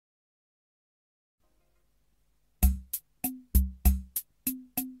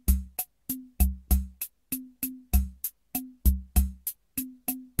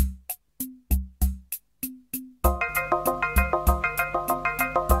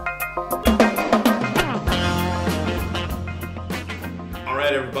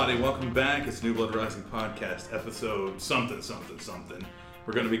everybody. Welcome back. It's New Blood Rising Podcast, episode something.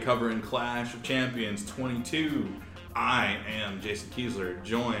 We're going to be covering Clash of Champions 22. I am Jason Kiesler,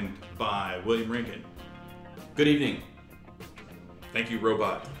 joined by William Rankin. Good evening. Thank you,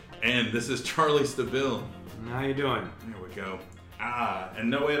 Robot. And this is Charlie Stabile. How you doing? There we go. And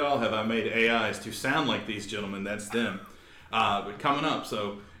no way at all have I made AIs to sound like these gentlemen. That's them. But coming up,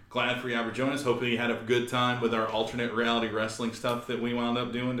 so glad for you to join us. Hopefully you had a good time with our alternate reality wrestling stuff that we wound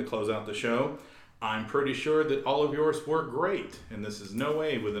up doing to close out the show. I'm pretty sure that all of yours were great, and this is no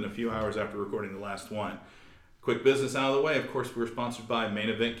way within a few hours after recording the last one. Quick business out of the way. Of course, we're sponsored by Main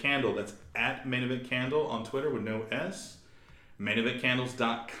Event Candle. That's at Main Event Candle on Twitter with no S.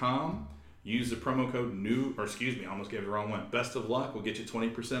 MainEventCandles.com. Use the promo code I almost gave it the wrong one. Best of Luck will get you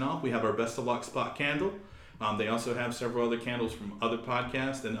 20% off. We have our Best of Luck spot candle. They also have several other candles from other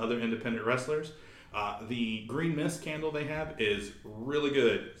podcasts and other independent wrestlers. The Green Mist candle they have is really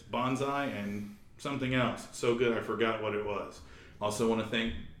good. It's bonsai and something else. So good I forgot what it was. Also want to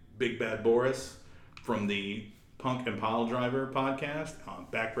thank Big Bad Boris from the Punk and Pile Driver podcast on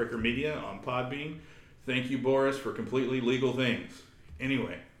Backbreaker Media on Podbean. Thank you, Boris, for completely legal things.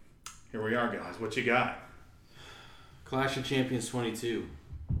 Anyway, here we are, guys. What you got? Clash of Champions 22.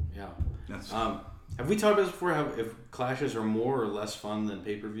 Yeah. That's Have we talked about this before? How if clashes are more or less fun than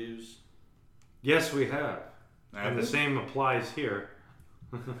pay-per-views? Yes, we have. And the same applies here.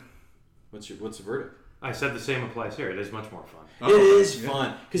 What's the verdict? I said the same applies here. It is much more fun. It is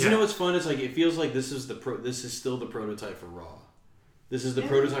fun because you know what's fun? It's like it feels like this is still the prototype for Raw. This is the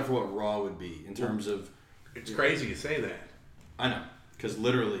prototype for what Raw would be in terms of. It's crazy you say that. I know, because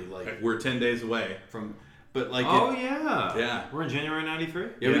literally, like we're 10 days away from, but like. Yeah. We're in January '93.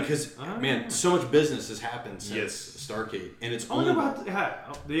 Yeah, because man, so much business has happened since Starrcade, and it's only about.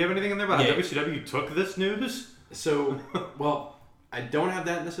 Do you have anything in there about WCW took this news? So, well, I don't have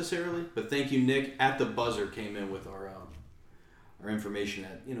that necessarily, but thank you, Nick. At the Buzzer came in with our information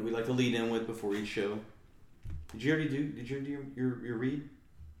that we like to lead in with before each show. Did you do your read?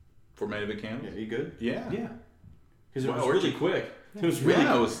 For Main Event Candles? Yeah, you good? Yeah. Because it was really quick. It was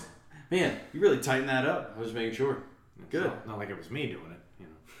really Man, you really tightened that up. I was making sure. Good. Not like it was me doing it,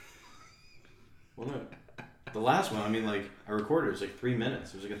 Well, no. The last one, I recorded it was like 3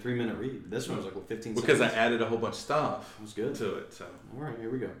 minutes. It was like a 3-minute read. This one was like 15 seconds. Because I added a whole bunch of stuff. It was good. To it, so. All right, here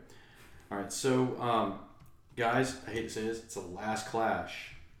we go. All right, so, guys, I hate to say this, it's the last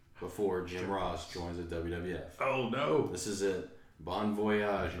Clash before Jim Ross joins the WWF. Oh, no. This is it. Bon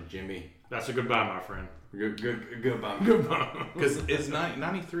voyage, Jimmy. That's a goodbye, my friend. Goodbye. Because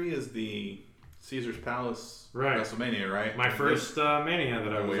 93 is the Caesar's Palace WrestleMania, right? My first Mania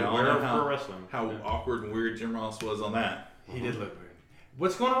that I was aware of for wrestling. How awkward and weird Jim Ross was on that. He did look weird.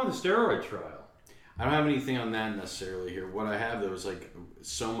 What's going on with the steroid trial? I don't have anything on that necessarily here. What I have, though, is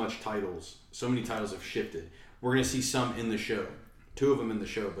so many titles have shifted. We're going to see some in the show. 2 of them in the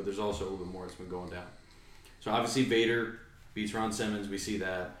show, but there's also a little bit more that's been going down. So obviously Vader beats Ron Simmons. We see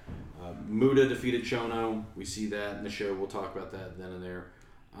that. Muta defeated Chono. We see that in the show. We'll talk about that then and there.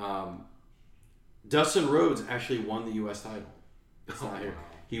 Dustin Rhodes actually won the U.S. title. It's not here.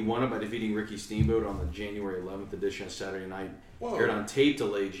 He won it by defeating Ricky Steamboat on the January 11th edition of Saturday Night. Whoa. Aired on tape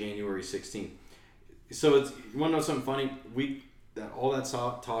delay January 16th. So you want to know something funny? All that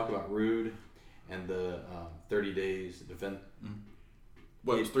talk about Rude and the 30 days to defend. Mm-hmm.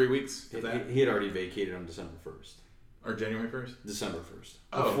 What, it was 3 weeks? He had already vacated on December 1st. Or January 1st? December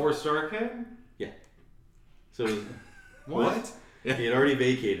 1st. Before Starrcade? Yeah. So what? Yeah. He had already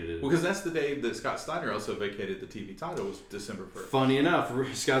vacated it. Well, because that's the day that Scott Steiner also vacated the TV title, was December 1st. Funny enough,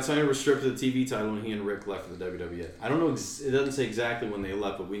 Scott Steiner was stripped of the TV title when he and Rick left for the WWF. I don't know, it doesn't say exactly when they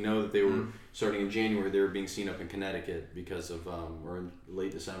left, but we know that they were, starting in January, they were being seen up in Connecticut because of, or in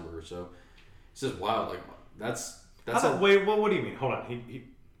late December or so. It's just wild. Wait, what do you mean? Hold on. He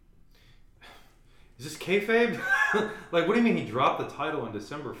is this kayfabe? What do you mean he dropped the title on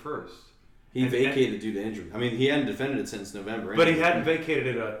December 1st? He vacated due to injury. He hadn't defended it since November. But he hadn't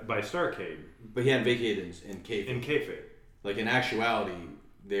vacated it by Starrcade. But he hadn't vacated in kayfabe. In kayfabe. In actuality,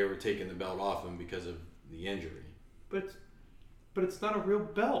 they were taking the belt off him because of the injury. But it's not a real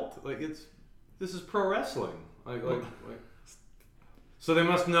belt. This is pro wrestling. So they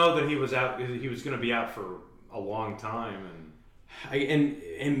must know that he was out. He was going to be out for a long time,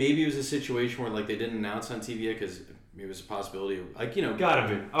 and maybe it was a situation where they didn't announce on TV yet because maybe it was a possibility of gotta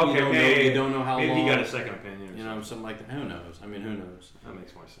be okay. You don't know how long. Maybe he got a second opinion. Something like that. Who knows? Who knows? That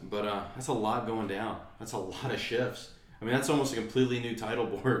makes more sense. But that's a lot going down. That's a lot of shifts. That's almost a completely new title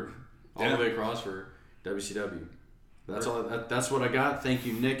board all the way across for WCW. That's all. That's what I got. Thank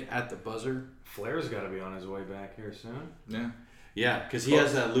you, Nick, at the Buzzer. Flair's got to be on his way back here soon. Yeah. Yeah, because he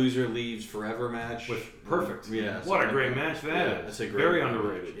has that loser leaves forever match. Perfect. Yeah. What a great match that is. That's a great Very match.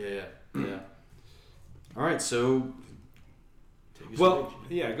 underrated. Yeah. All right, so. Well,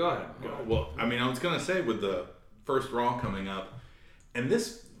 yeah, go ahead. Well, I mean, I was going to say with the first Raw coming up, and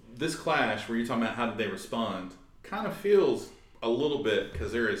this clash where you're talking about how did they respond, kind of feels a little bit,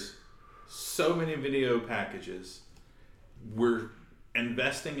 because there is so many video packages. We're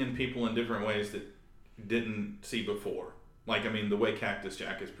investing in people in different ways that didn't see before. Like, I mean, the way Cactus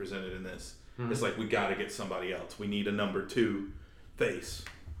Jack is presented in this, it's like we got to get somebody else. We need a number 2 face.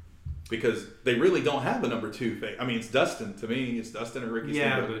 Because they really don't have a number 2 face. I mean, it's Dustin. To me, it's Dustin or Ricky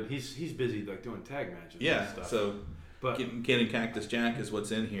Yeah, Steamboat. but he's busy like doing tag matches. Yeah, and stuff. so but getting Cactus Jack is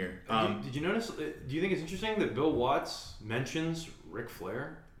what's in here. Did you notice? Do you think it's interesting that Bill Watts mentions Ric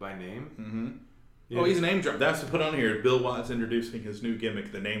Flair by name? Mm-hmm. Yeah. Oh, he's a name dropper. That's to put on here. Bill Watts introducing his new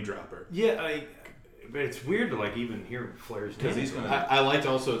gimmick, the name dropper. Yeah, but it's weird to like even hear Flair's name. Because he's going to... I liked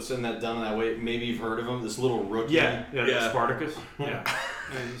also it's in that done that way. Maybe you've heard of him. This little rookie. Yeah. Spartacus. Yeah.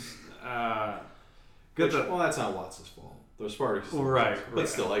 Good. Well, that's not Watts' fault. Those Spartacus. Right. But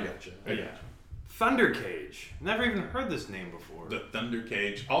still, I got you. Yeah. Thunder Cage. Never even heard this name before. The Thunder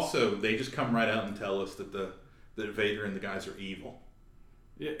Cage. Also, they just come right out and tell us that that Vader and the guys are evil.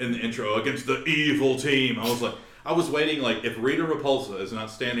 Yeah. In the intro, against the evil team. I was waiting, like, if Rita Repulsa is not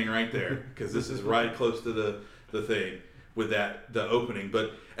standing right there, because this is right close to the thing with the opening.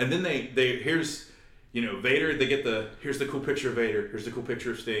 But, and then they here's, Vader, they get here's the cool picture of Vader, here's the cool picture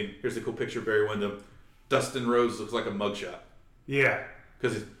of Sting, here's the cool picture of Barry Windham. Dustin Rhodes looks like a mugshot. Yeah.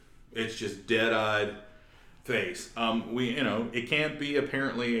 Because it's just dead-eyed face. It can't be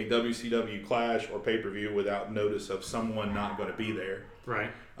apparently a WCW clash or pay-per-view without notice of someone not going to be there.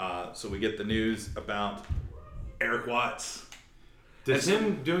 Right. So we get the news about Eric Watts. Does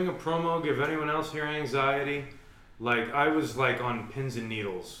him doing a promo give anyone else here anxiety? Like, I was like on pins and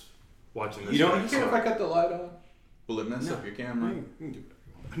needles watching this. You don't care if I cut the light on? Will it mess up your camera? You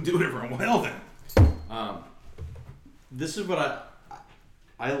can Do whatever I want. Well then. This is what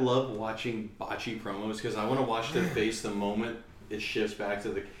I love watching botchy promos because I want to watch their face the moment it shifts back to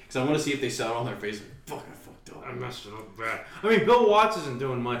because I want to see if they sell it on their face. Like, fuck, I fucked up. I messed it up bad. I mean, Bill Watts isn't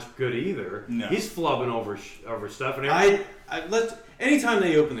doing much good either. No. He's flubbing over stuff. And anytime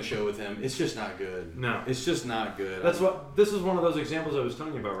they open the show with him, it's just not good. No. It's just not good. This is one of those examples I was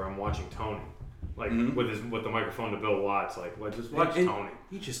telling you about where I'm watching Tony. Like, with the microphone to Bill Watts. Like, just watch Tony.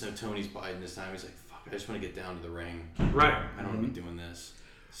 You just know Tony's biding this time. He's like, fuck, I just want to get down to the ring. Right. I don't want to be doing this.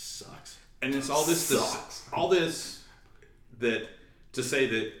 Sucks. And it's all this that to say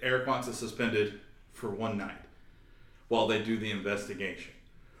that Eric Watts is suspended for one night while they do the investigation.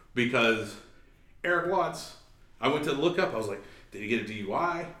 Because Eric Watts, I went to look up, I was like, did he get a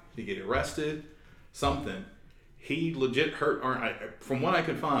DUI? Did he get arrested? Something. He legit hurt Arn. From what I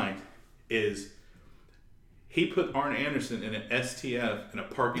could find, is he put Arn Anderson in an STF in a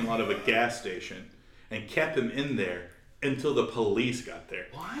parking lot of a gas station and kept him in there until the police got there.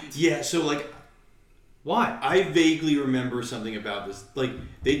 What? Yeah, so why? I vaguely remember something about this. Like,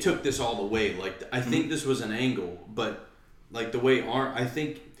 they took this all the way. Like, I think this was an angle, but like the way I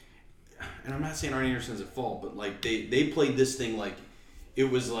think, and I'm not saying Arn Anderson's at fault, but like they played this thing like it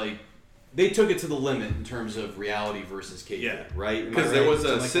was like they took it to the limit in terms of reality versus kayfabe, right? Because there was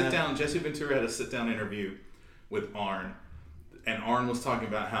a sit down. Jesse Ventura had a sit down interview with Arn, and Arn was talking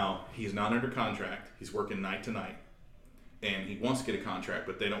about how he's not under contract. He's working night to night, and he wants to get a contract,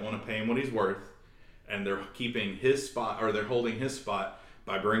 but they don't want to pay him what he's worth. And they're keeping his spot, or they're holding his spot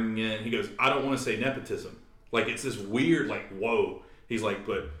by bringing in, he goes, I don't want to say nepotism. Like, it's this weird, like, whoa. He's like,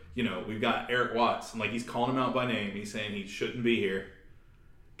 but, we've got Eric Watts. And, like, he's calling him out by name. He's saying he shouldn't be here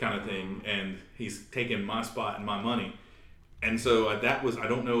kind of thing. And he's taking my spot and my money. And so I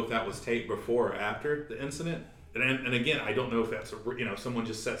don't know if that was taped before or after the incident. And again, I don't know if that's, someone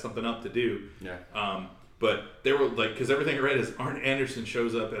just set something up to do. Yeah. But they were like, because everything I read is Arn Anderson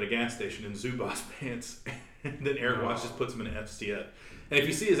shows up at a gas station in Zubaz pants, and then Eric Watts just puts him in an STF. And if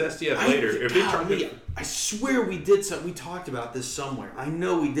you see his STF later, I swear we did something. We talked about this somewhere. I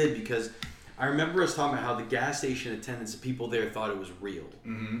know we did because I remember us talking about how the gas station attendants, the people there, thought it was real.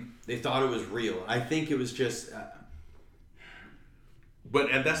 Mm-hmm. They thought it was real. I think it was just.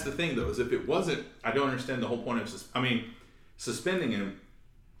 And that's the thing, though, is if it wasn't, I don't understand the whole point of suspending him.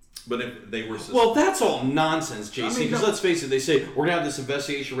 But if they were well, that's all nonsense, JC. Because let's face it, they say we're gonna have this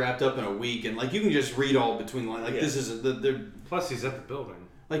investigation wrapped up in a week, and like you can just read all between the lines. Like this isn't. Plus, he's at the building.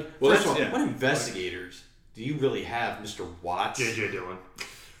 Like, first of all, what investigators do you really have, Mr. Watts? JJ Dillon.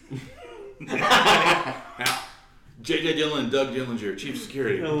 J.J. Dillon and Doug Dillinger, Chief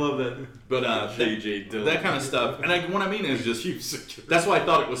Security. I love that. But J.J. Dillon. that kind of stuff. And what I mean is just Chief Security. That's why I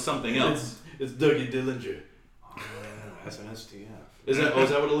thought it was something else. It's Dougie Dillinger. Oh, that's an STF. Is that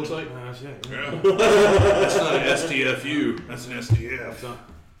what it looks like? Yeah. That's not an STFU. That's an STF.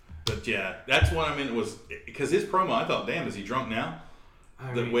 But yeah, that's what I mean. It was because his promo. I thought, damn, is he drunk now?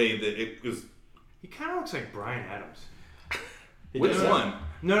 Way that it was. He kind of looks like Bryan Adams. Which one?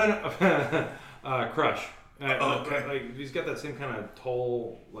 No. Crush. Okay. Like he's got that same kind of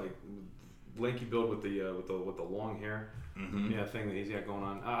tall, like lanky build with the long hair. Mm-hmm. Yeah, thing that he's got going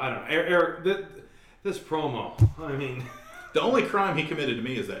on. I don't know. Eric, this promo. I mean, the only crime he committed to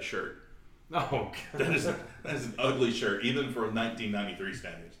me is that shirt. Oh, God. That is an ugly shirt, even for 1993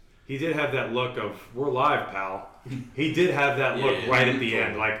 standards. He did have that look of "We're live, pal." He did have that look right at the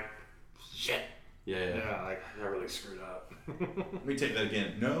end, like shit. Yeah, like I really screwed up. Let me take that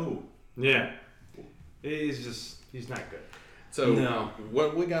again. No. Yeah, he's not good. So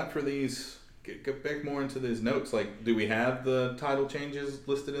what we got for these? Get back more into these notes. Like, do we have the title changes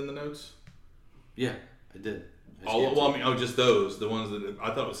listed in the notes? Yeah, I did. Just those. The ones that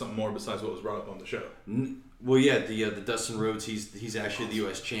I thought was something more besides what was brought up on the show. Well, yeah, the Dustin Rhodes, he's actually the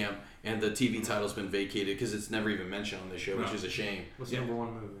U.S. champ, and the TV title's been vacated because it's never even mentioned on this show, which is a shame. What's the number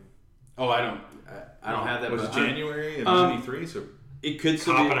one movie? Oh, I don't have that. Was it January of '93? So it could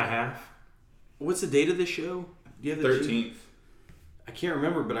Cop and a half. What's the date of the show? Do you have the 13th. I can't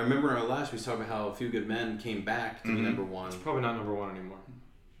remember, but I remember in our last we was talking about how A Few Good Men came back to be number one. It's probably not number one anymore.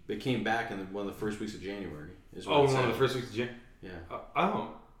 They came back in one of the first weeks of January. One of the first weeks of January. Yeah.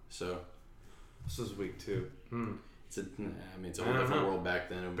 So this is week 2. It's a whole different world back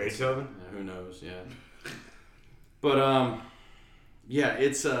then. Beethoven? Who knows? Yeah. But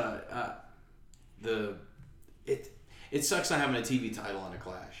it's it sucks not having a TV title on a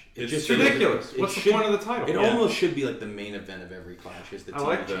Clash. It's ridiculous. What's the point of the title? It almost should be like the main event of every Clash is the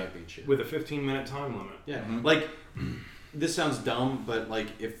TV championship with a 15-minute time limit. Yeah, like. This sounds dumb, but like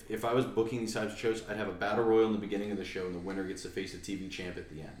if I was booking these types of shows, I'd have a battle royal in the beginning of the show, and the winner gets to face the TV champ at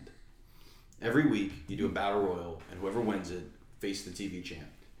the end. Every week, you do a battle royal, and whoever wins it face the TV champ.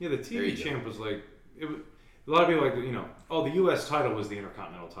 Yeah, the TV champ was like it was. A lot of people like the U.S. title was the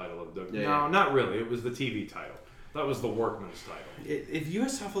Intercontinental title of the. No, not really. It was the TV title. That was the Workman's title. If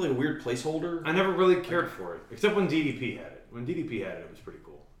U.S. title felt like a weird placeholder, I never really cared for it, except when DDP had it. When DDP had it, it was pretty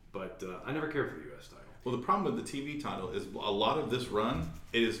cool. But I never cared for the U.S. title. Well, the problem with the TV title is a lot of this run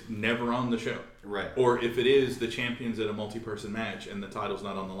is never on the show. Right. Or if it is, the champion's at a multi-person match and the title's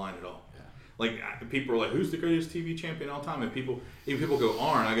not on the line at all. Yeah. Like, people are like, who's the greatest TV champion of all time? And people go,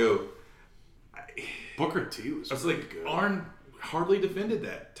 Arn. I go... Booker T was like, good. Arn hardly defended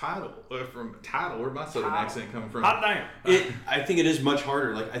that title. From title, where'd my southern accent come from? Hot damn. I think it is much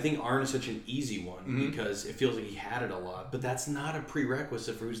harder. Like, I think Arn is such an easy one because it feels like he had it a lot. But that's not a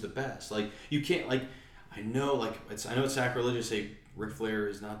prerequisite for who's the best. Like, you can't, like... I know it's sacrilegious to say Ric Flair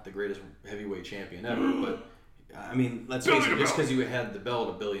is not the greatest heavyweight champion ever, but I mean, let's face it, just because you had the belt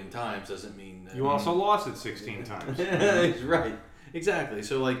a billion times doesn't mean that... You also lost it 16 times. Right. Exactly.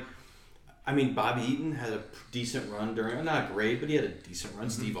 So, like, I mean, Bobby Eaton had a decent run not great, but he had a decent run.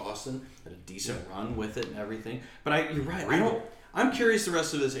 Steve Austin had a decent run with it and everything. But you're right. I'm curious the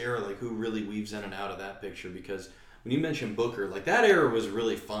rest of this era, like, who really weaves in and out of that picture, because... When you mentioned Booker, like that era was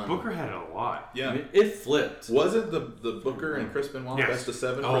really fun. Booker had it a lot. Yeah, I mean, it flipped. Was it the Booker and Chris Benoit best of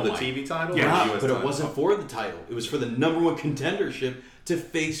 7 for the TV title? Yeah, but it wasn't for the title. It was for the #1 contendership to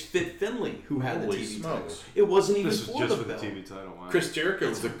face Fit Finlay, who had the TV title. It wasn't even for the belt. The TV title. Wow. Chris Jericho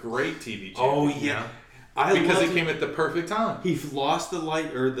was a great TV champion. Oh yeah. Because it came at the perfect time. He lost the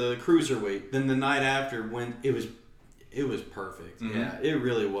the cruiserweight. Then the night after, when it was perfect. Mm-hmm. Yeah, it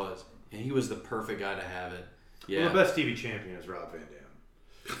really was, and he was the perfect guy to have it. Yeah. Well, the best TV champion is Rob Van Dam.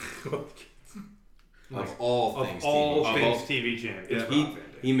 Of all things TV champion.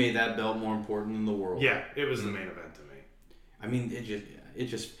 He made that belt more important than the world. Yeah, it was the main event to me. I mean, it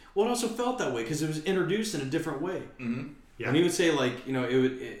also felt that way because it was introduced in a different way. Mm-hmm. Yeah. When he would say the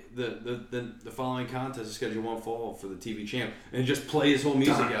following contest is scheduled one fall for the TV champ, and just play his whole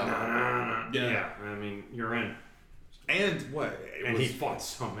music out. Yeah, I mean, you're in. And what? He fought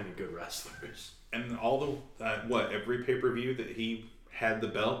so many good wrestlers. And all the every pay-per-view that he had the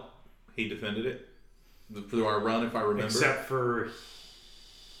belt, he defended it through our run, if I remember. Except for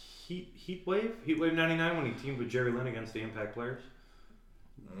Heatwave 99 when he teamed with Jerry Lynn against the Impact Players.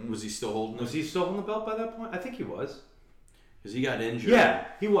 Was he still holding it? Was he still holding the belt by that point? I think he was. Because he got injured. Yeah,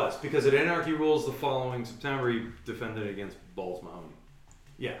 he was. Because at Anarchy Rules the following September, he defended against Balls Mahoney.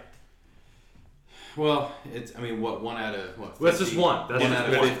 Yeah. Well, it's. I mean, what 1 out of what? 50? Well, that's just one. That's 1 just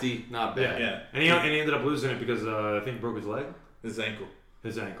out of one. 50, not bad. Yeah. And he ended up losing it because I think he broke his leg. His ankle.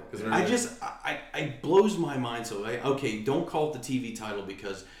 His ankle. I blows my mind. So okay, don't call it the TV title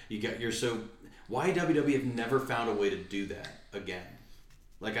because you're so. Why WWE have never found a way to do that again?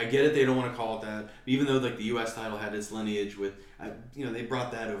 Like I get it, they don't want to call it that. Even though like the U.S. title had its lineage with, they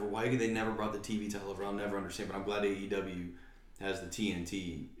brought that over. Why they never brought the TV title over? I'll never understand. But I'm glad AEW has the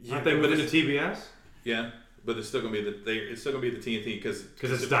TNT. Aren't they moving to TBS? Yeah, but it's still gonna be it's still gonna be the TNT because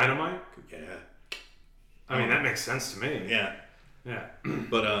it's Dynamite. Yeah. I mean that makes sense to me. Yeah. Yeah.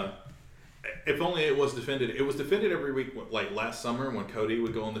 But if only it was defended. It was defended every week, like last summer when Cody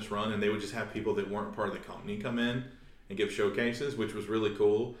would go on this run, and they would just have people that weren't part of the company come in and give showcases, which was really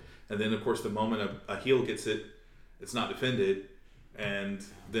cool. And then, of course, the moment a heel gets it, it's not defended, and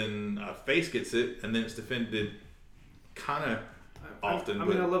then a face gets it, and then it's defended kind of often. I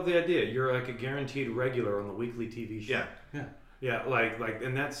mean, I love the idea. You're like a guaranteed regular on the weekly TV show. Yeah. Like,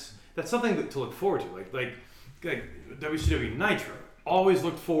 and that's something to look forward to. Like WCW Nitro always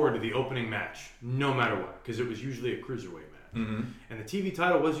looked forward to the opening match, no matter what, because it was usually a cruiserweight match. Mm-hmm. And the TV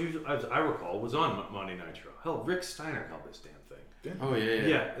title was usually, as I recall, was on Monday Nitro. Hell, Rick Steiner held this damn thing. Yeah. Oh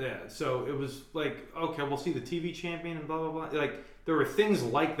yeah. So it was like, okay, we'll see the TV champion and blah blah blah. Like there were things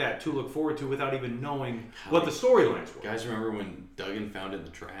like that to look forward to without even knowing what the storylines were. Guys, remember when Duggan found it in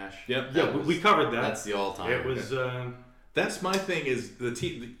the trash? Yep. Yeah, we covered that. That's the all-time. It was. That's my thing. Is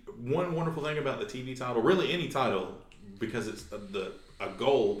the one wonderful thing about the TV title, really any title, because it's a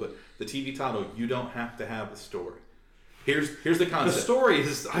goal, but the TV title, you don't have to have a story. Here's the concept. The story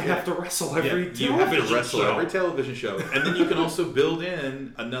is I have to wrestle every television you have to wrestle show. every television show, and then you can also build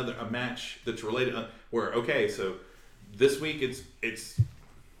in a match that's related. Where okay, so this week it's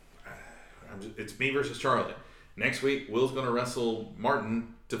me versus Charlotte. Next week Will's going to wrestle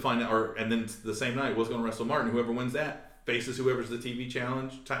Martin to find out, and then the same night Will's going to wrestle Martin. Whoever wins that faces whoever's the TV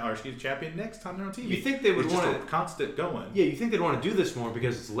champion next time they're on TV. You think they would it's want just a constant going? Yeah, you think they'd want to do this more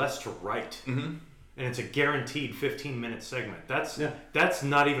because it's less to write. Mm-hmm. And it's a guaranteed 15-minute segment. That's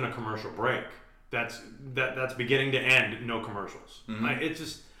not even a commercial break. That's beginning to end, no commercials. Mm-hmm. It's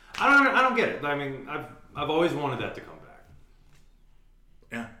just I don't get it. I mean, I've always wanted that to come back.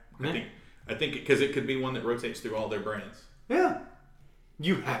 Yeah, I think because it could be one that rotates through all their brands. Yeah,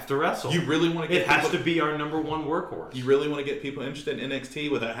 you have to wrestle. You really want to get it has to be our number one workhorse. You really want to get people interested in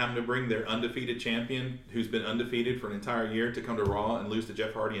NXT without having to bring their undefeated champion, who's been undefeated for an entire year, to come to Raw and lose to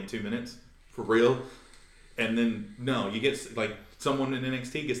Jeff Hardy in 2 minutes. For real. And then, no, you get, like, someone in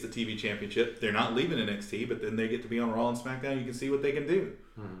NXT gets the TV championship. They're not leaving NXT, but then they get to be on Raw and SmackDown. You can see what they can do.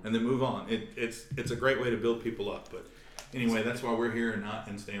 Mm-hmm. And then move on. It's a great way to build people up. But anyway, that's why we're here and not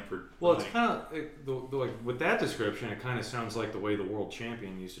in Stamford. Well, it's kind of, like, with that description, it kind of sounds like the way the world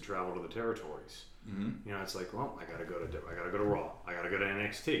champion used to travel to the territories. Mm-hmm. You know, it's like, well, I gotta go to Raw. I gotta go to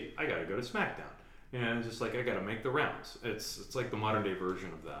NXT. I gotta go to SmackDown. You know, it's just like, I gotta make the rounds. It's like the modern day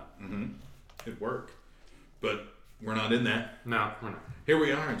version of that. Mm-hmm. It'd work. But we're not in that. No, we're not. Here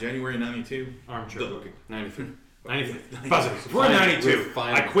we are in January 92. Armchair booking. 93. 93. Positive. We're 92.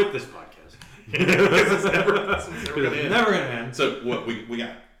 I quit this podcast. It's never going to end. Never going to end. So what we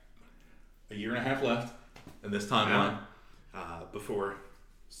got a year and a half left in this timeline before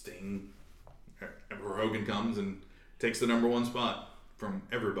Sting or Hogan comes and takes the number one spot from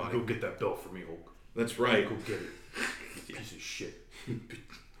everybody. Go get that belt for me, Hulk. That's right. Go get it. Piece of shit.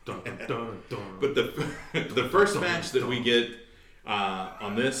 Dun, dun, dun, dun. But the first match that we get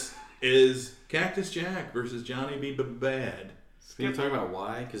on this is Cactus Jack versus Johnny B. Bad. Can you talk about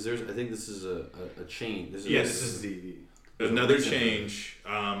why? Because I think this is a change. This is the another change.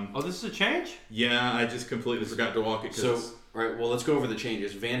 This is a change? Yeah, I just completely forgot to walk it. So, right, well, let's go over the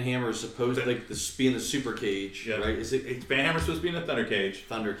changes. Van Hammer is supposed to be in the super cage, right? It's Van Hammer's supposed to be in the Thunder Cage.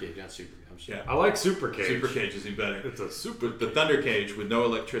 Thunder Cage, not super cage. Yeah. I like super cage. Super cage is even better. It's a super. The Thunder Cage with no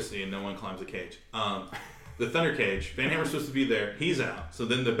electricity and no one climbs the cage. The Thunder Cage, Van Hammer's supposed to be there. He's out. So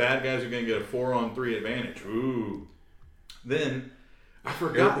then the bad guys are going to get a 4-on-3 advantage. Ooh. Then I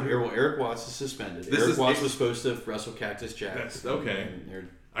forgot. Eric Watts is suspended. Eric Watts was supposed to wrestle Cactus Jack. That's okay.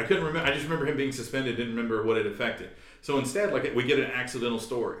 I couldn't remember. I just remember him being suspended. Didn't remember what it affected. So instead, we get an accidental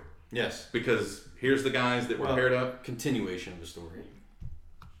story. Yes. Because here's the guys that were paired up. Continuation of the story.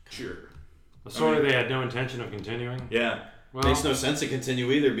 Sure. A story they had no intention of continuing. Yeah. Well, makes no sense to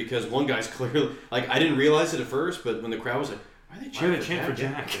continue either because one guy's clearly I didn't realize it at first, but when the crowd was like, "Why are they cheering for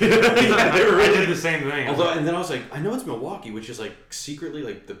Jack?" Yeah, they were did the same thing. And then I was like, I know it's Milwaukee, which is secretly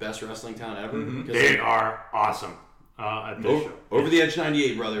the best wrestling town ever. Mm-hmm. They are awesome at this show. Over the Edge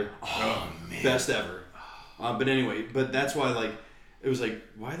 '98, brother. Oh man, best ever. But anyway, that's why it was like,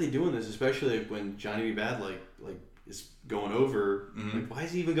 why are they doing this? Especially like when Johnny B. Bad like is going over. Like, why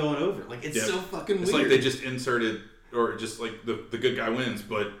is he even going over? Like, it's so fucking weird. It's like they just inserted, or just like the good guy wins,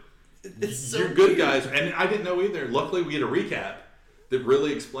 but it's so you're good weird. guys. And I didn't know either. Luckily, we get a recap that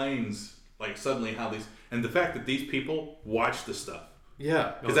really explains like suddenly how these, and the fact that these people watch the stuff.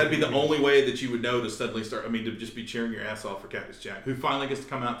 Yeah. Because that'd be the only way that you would know to suddenly start. I mean, to just be cheering your ass off for Cactus Jack, who finally gets to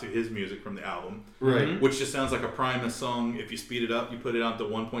come out to his music from the album, Right. Which just sounds like a Primus song. If you speed it up, you put it out to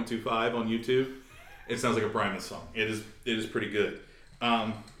 1.25 on YouTube, it sounds like a Primus song. It is pretty good.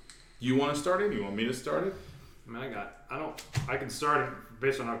 You want to start it? You want me to start it? I mean, I can start it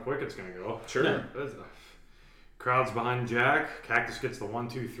based on how quick it's gonna go. Sure. Yeah. Crowd's behind Jack. Cactus gets the 1,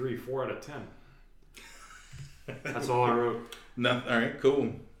 2, 3, 4 out of 10. That's all I wrote. No, all right,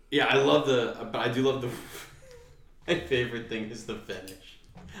 cool. Yeah, but I do love the. My favorite thing is the finish.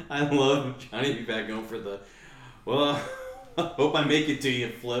 I love Johnny B. Bad going for the, well, hope I make it to you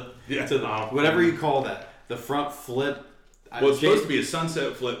flip. Yeah. To the, whatever you call that. The front flip. Well, it's supposed to be a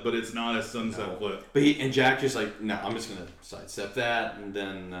sunset flip, but it's not a sunset flip. But Jack just like, no, I'm just going to sidestep that, and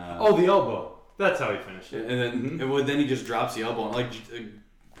then. The elbow. That's how he finished it. And then, then he just drops the elbow. And like,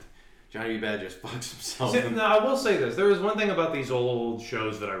 Johnny B. Bad just fucks himself. See, now, I will say this. There is one thing about these old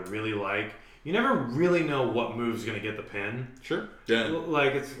shows that I really like. You never really know what move's going to get the pin. Sure. Yeah.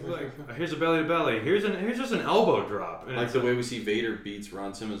 Like, it's like, here's a belly to belly. Here's just an elbow drop. And like the way we see Vader beats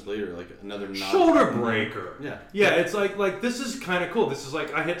Ron Simmons later, like another shoulder breaker. Yeah. Yeah, it's like this is kind of cool. This is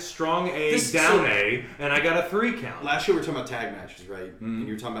like I hit strong A, down A, and I got a 3 count. Last year we were talking about tag matches, right? And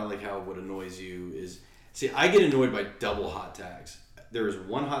you were talking about like how what annoys you is... See, I get annoyed by double hot tags. There is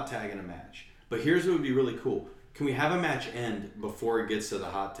one hot tag in a match. But here's what would be really cool. Can we have a match end before it gets to the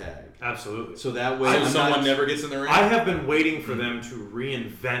hot tag? Absolutely. So that way... someone never gets in the ring? I have been waiting for them to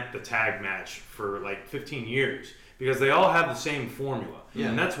reinvent the tag match for like 15 years. Because they all have the same formula. Yeah.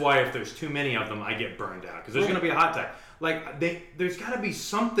 And that's why if there's too many of them, I get burned out. Because there's going to be a hot tag. Like, there's got to be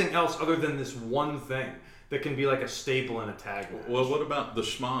something else other than this one thing that can be like a staple in a tag match. Well, what about the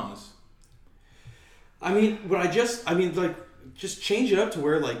schmaz? I mean, just change it up to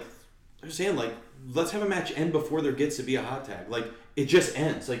where, like, I'm saying, like, let's have a match end before there gets to be a hot tag. Like, it just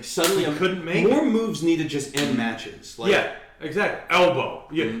ends. Like, suddenly, more moves need to just end matches. Like, yeah, exactly. Elbow.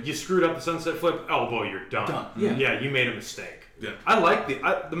 You screwed up the sunset flip. Elbow. You're done. Yeah. Yeah, you made a mistake. Yeah. I like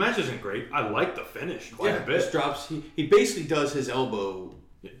the match isn't great. I like the finish quite a bit. Just drops. He basically does his elbow,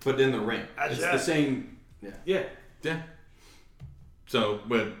 but in the ring. It's the same. Yeah. So,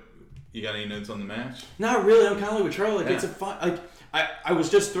 but you got any notes on the match? Not really. I'm kind of like with Charlie. Like, it's a fun. Like, I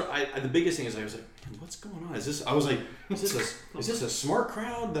was just. The biggest thing is I was like, man, what's going on? Is this a smart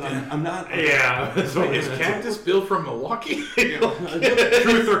crowd that I'm not? Yeah. Is Cactus Bill from Milwaukee?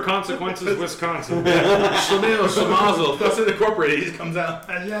 Truth or Consequences, Wisconsin. Shamil Shamazel. That's in the corporate. He just comes out.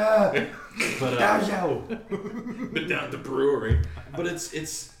 Yeah. But down at the brewery. But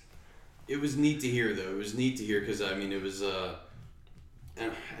it was neat to hear though. It was neat to hear because I mean it was.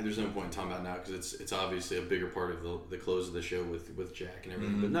 And there's no point in talking about it now because it's obviously a bigger part of the close of the show with Jack and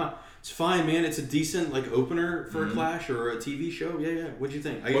everything. But no, it's fine, man. It's a decent like opener for a Clash or a TV show. Yeah. What'd you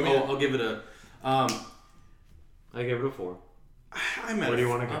think? I'll give it a. I give it a 4. What do you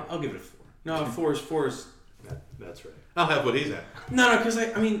want to give? I'll give it a 4. No, 4 is. That's right. I'll have what he's at. No, because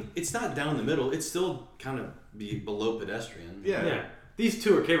I mean it's not down the middle. It's still kind of below pedestrian. Yeah. These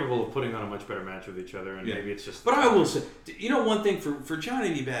two are capable of putting on a much better match with each other, and maybe it's just. But I will say, one thing for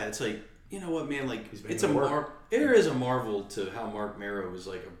Johnny B. Bad, it's like, you know what, man, like it's there is a marvel to how Mark Marrow is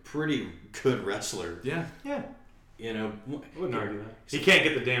like a pretty good wrestler. Yeah. You know, I wouldn't argue that. He can't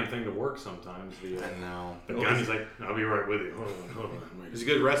get the damn thing to work sometimes. I know. The gun, he's like, I'll be right with you. Hold on. He's a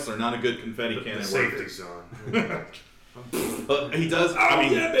good wrestler, not a good confetti cannon. The safety's on. But he does. I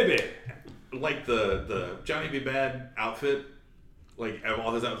mean, yeah, baby. Like the Johnny B. Bad outfit. Like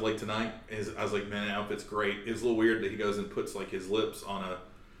all his outfits, like tonight, I was like, man, that outfit's great. It's a little weird that he goes and puts like his lips on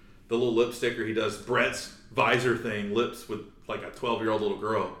the little lip sticker. He does Brett's visor thing, lips with like a 12-year-old little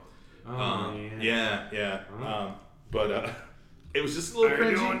girl. Yeah. But it was just a little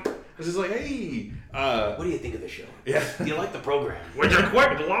cringy. I was just like, hey, what do you think of the show? Yeah, do you like the program? Would you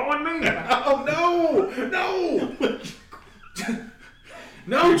quit blowing me? Oh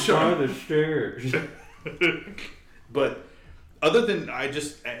no, Sean. The stairs. But other than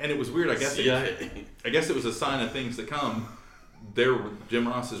and it was weird. I guess it was a sign of things to come. Jim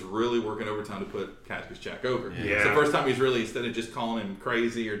Ross is really working overtime to put Cactus Jack over. Yeah. It's the first time he's really, instead of just calling him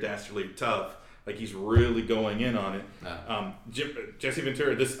crazy or dastardly tough, like he's really going in on it. Jesse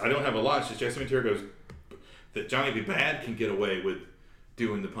Ventura. I don't have a lot. It's just Jesse Ventura goes that Johnny B. Bad can get away with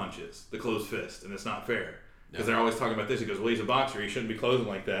doing the punches, the closed fist, and it's not fair. because they're always talking about this. He goes, well, he's a boxer. He shouldn't be closing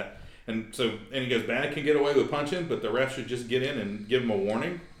like that. And he goes, Bannock can get away with punching, but the ref should just get in and give him a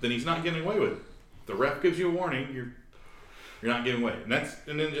warning. Then he's not getting away with it. If the ref gives you a warning, you're not getting away.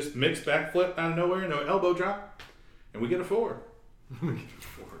 And then just mixed backflip out of nowhere, no elbow drop, and we get a 4.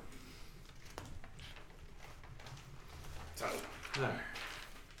 So,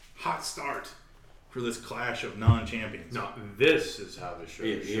 hot start for this clash of non-champions. No, this is how the show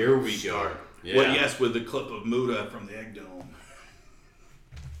should Here we start. go. Yeah. Well, yes, with the clip of Muta from the Egg Dome.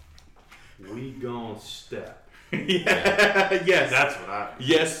 We gon' step. Yes. That's what I.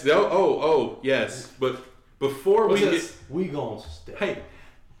 Yes. Oh, yes. But before What's we this? get, We gon' step.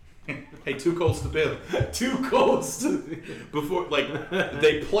 hey, Too Cold to Bill. Too cold. Before,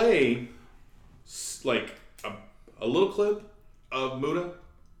 they play like a little clip of Muta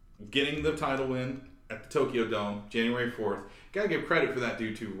getting the title win at the Tokyo Dome, January 4th. Gotta give credit for that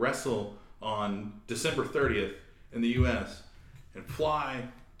dude to wrestle on December 30th in the U.S. and fly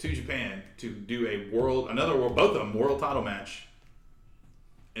to Japan to do both of them world title match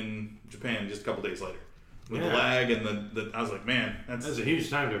in Japan just a couple days later. With the lag and the I was like, man, that's a huge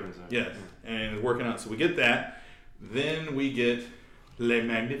time difference. Yes, and it's working out. So we get that. Then we get Le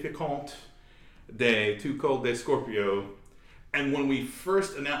Magnificent de Too Cold de Scorpio. And when we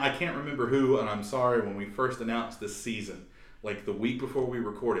first announced, I can't remember who, and I'm sorry, when we first announced this season, like the week before we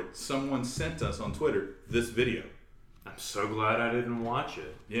recorded, someone sent us on Twitter this video. I'm so glad I didn't watch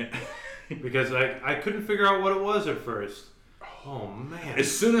it. Yeah. Because I couldn't figure out what it was at first. Oh, man.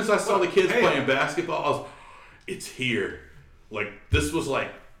 As soon as I saw the kids playing basketball, I was, it's here. Like, this was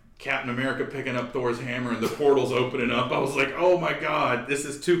like Captain America picking up Thor's hammer and the portals opening up. I was like, oh my God, this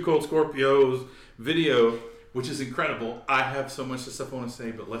is Too Cold Scorpio's video, which is incredible. I have so much stuff I want to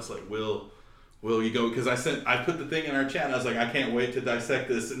say, but let's let Will, you go? Because I put the thing in our chat and I was like, I can't wait to dissect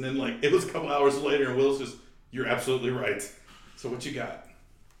this. And then it was a couple hours later and Will's just, you're absolutely right. So what you got?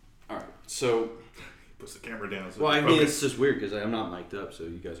 All right. So he puts the camera down. Well, I mean, it's just weird because I'm not mic'd up, so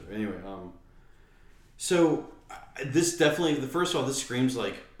you guys are. Anyway, so this definitely, first of all, this screams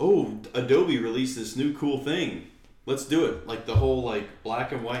like, oh, Adobe released this new cool thing. Let's do it. Like the whole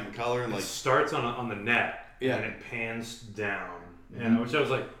black and white and color and it starts on the net. Yeah. And it pans down. Yeah, which I was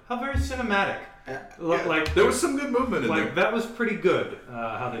like, how very cinematic. There was some good movement in there. That was pretty good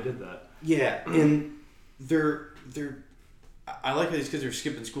how they did that. Yeah, and they're I like how these kids are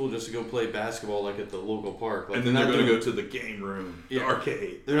skipping school just to go play basketball at the local park. And then they're going to go to the game room, the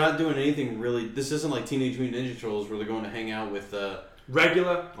arcade. They're not doing anything really. This isn't like Teenage Mutant Ninja Turtles where they're going to hang out with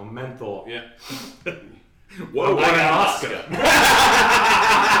regular or menthol. Yeah. Whoa, like an Oscar.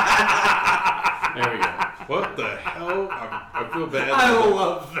 There we go. What the hell? I feel bad. I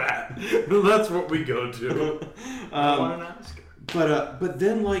love that. That's what we go to. I want an Oscar. But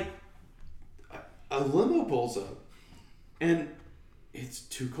then a limo pulls up, and it's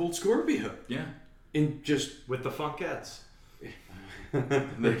Too Cold Scorpio. Yeah. And just with the Funkettes.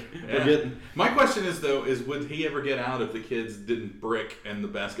 My question is would he ever get out if the kids didn't brick and the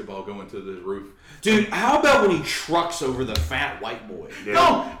basketball go into the roof? Dude, how about when he trucks over the fat white boy? Yeah.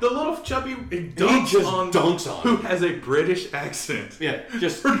 No, the little chubby dunks on who has a British accent. Yeah,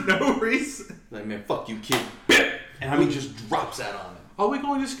 just for no reason. Like, man, fuck you, kid. And just drops that on him. Are we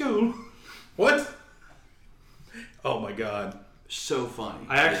going to school? What? Oh my God. So funny.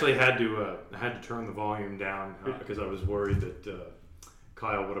 I actually had to turn the volume down because I was worried that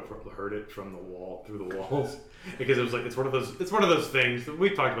Kyle would have heard it from the wall through the walls because it was it's one of those things that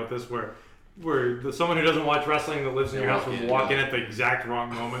we talked about this where someone who doesn't watch wrestling that lives in your house would walk in at the exact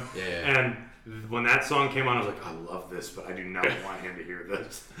wrong moment. Yeah. And when that song came on, I was like, I love this, but I do not want him to hear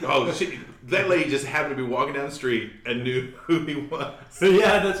this. Oh, that lady just happened to be walking down the street and knew who he was.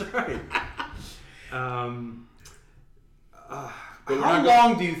 Yeah, that's right. How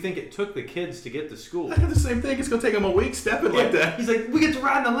long do you think it took the kids to get to school? I have the same thing. It's going to take them a week stepping like that. He's like, we get to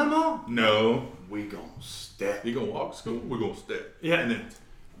ride in the limo? No. We gonna step. You going to walk to school? We're going to step. Yeah. And then,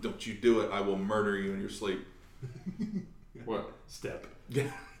 don't you do it, I will murder you in your sleep. What? Step.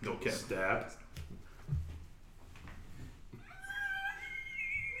 Yeah. Okay. Stab.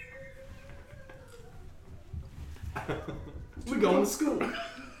 We going to school.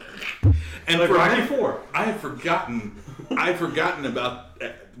 And like for Rocky IV. I had forgotten about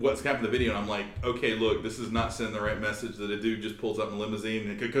what's happened in the video, and I'm like, okay, look, this is not sending the right message that a dude just pulls up in a limousine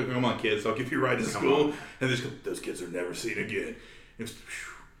and come on, kids, I'll give you a ride to school, and those kids are never seen again.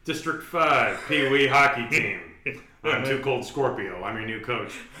 District 5 Pee Wee hockey team. I'm Too Cold Scorpio. I'm your new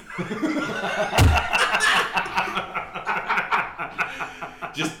coach.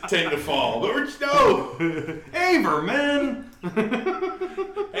 Just take the fall. No! Aver, man!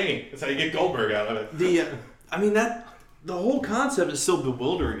 Hey, that's how you get Goldberg out of it. I mean, the whole concept is still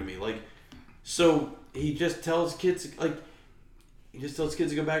bewildering to me. Like, so he just tells kids to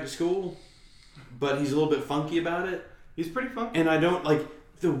go back to school, but he's a little bit funky about it. He's pretty funky. And I don't like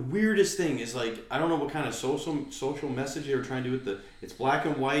the weirdest thing is like I don't know what kind of social message they were trying to do with it's black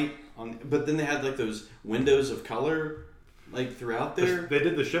and white but then they had like those windows of color like throughout there. They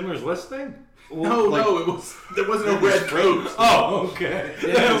did the Schindler's List thing. Well, there wasn't a red coat. Oh, okay.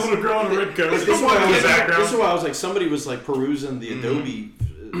 Yeah, a little girl in a red coat. This is why I was like, somebody was like perusing the Adobe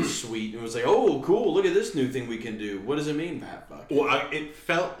suite and was like, oh, cool, look at this new thing we can do. What does it mean, Matt? Well, it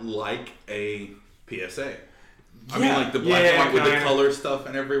felt like a PSA. I mean, like the black and white with the color stuff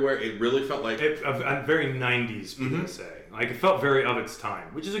and everywhere. It really felt like a very 90s PSA. Like it felt very of its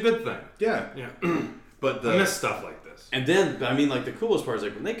time, which is a good thing. Yeah. But I miss stuff like this. And then, I mean, like the coolest part is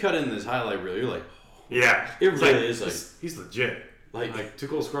like when they cut in this highlight reel, you're like, yeah, it really is like he's legit. Like Too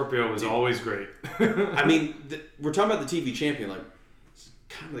Cold Scorpio was always great. I mean, we're talking about the TV champion. Like, it's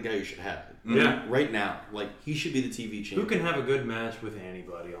kind of the guy you should have. Yeah. Right now, like he should be the TV champion. Who can have a good match with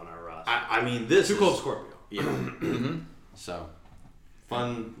anybody on our roster? I mean, this Too Cold Scorpio. Yeah. So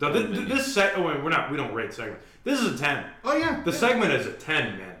fun. We don't rate segments. This is a 10. Oh yeah. The segment is a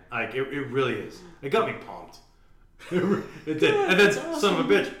 10, man. Like it really is. It got me pumped. It did. And then son of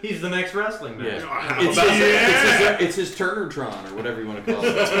a bitch, he's the next wrestling match. Yeah. It's his Turnertron or whatever you want to call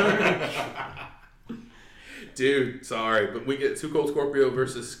it. Dude, sorry, but we get Too Cold Scorpio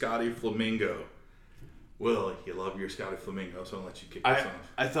versus Scotty Flamingo. Will, you love your Scotty Flamingo, so I'll let you kick this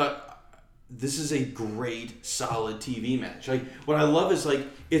off. I thought this is a great, solid TV match. Like what I love is like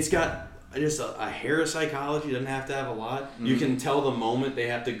it's got just a hair of psychology. It doesn't have to have a lot. Mm-hmm. You can tell the moment they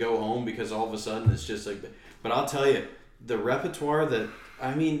have to go home because all of a sudden it's just like. But I'll tell you, the repertoire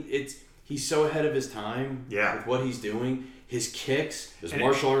he's so ahead of his time. Yeah. With what he's doing, his kicks, his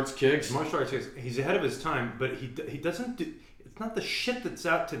martial arts kicks. He's ahead of his time, but he doesn't do. It's not the shit that's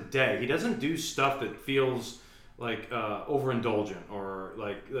out today. He doesn't do stuff that feels like overindulgent or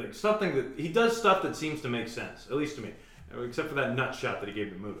like something that he does stuff that seems to make sense, at least to me, except for that nut shot that he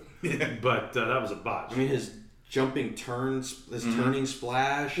gave me moving. Yeah. But that was a botch. I mean, his jumping turns, his turning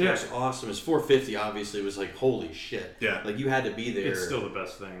splash was awesome. His 450 obviously was like holy shit. Yeah, like you had to be there. It's still the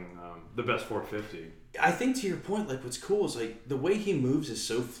best thing, the best 450. I think to your point, like what's cool is like the way he moves is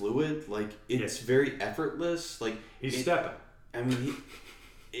so fluid. Like it's very effortless. Like he's stepping. I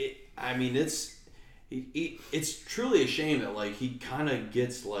mean, it's truly a shame that like he kind of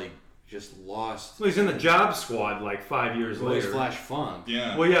gets like just lost. Well, he's in the Job Squad like 5 years later. He's Flash Funk.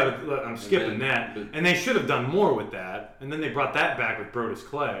 Yeah. Well, yeah, but I'm skipping that. And they should have done more with that. And then they brought that back with Brodus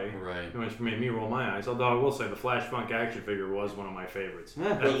Clay. Right. Which made me roll my eyes. Although I will say the Flash Funk action figure was one of my favorites.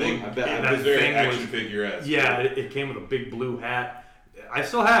 Yeah, that thing, I bet. It was very action figure-esque. Yeah, it came with a big blue hat. I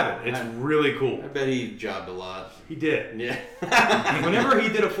still have it. It's really cool. I bet he jobbed a lot. He did. Yeah. Whenever he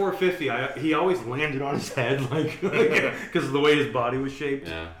did a 450, he always landed on his head, like because of the way his body was shaped.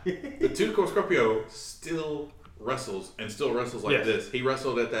 Yeah. The Too Cold Scorpio still wrestles like this. He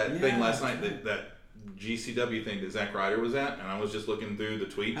wrestled at that thing last night, that GCW thing that Zack Ryder was at, and I was just looking through the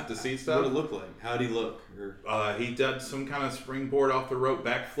tweets to see stuff. What did it look like? How did he look? He did some kind of springboard off the rope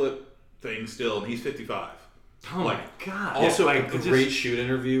backflip thing still, and he's 55. Oh my god! Also, a great shoot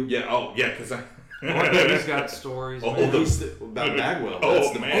interview. Yeah. Oh yeah, because he's got stories. About Bagwell.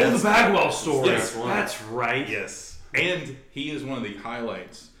 The Bagwell story. Yes, that's right. Yes, and he is one of the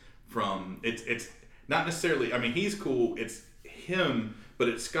highlights from it's not necessarily. I mean, he's cool. It's him, but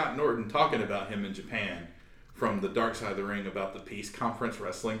it's Scott Norton talking about him in Japan from the Dark Side of the Ring about the Peace Conference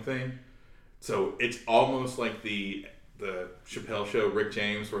wrestling thing. So it's almost like the Chappelle Show, Rick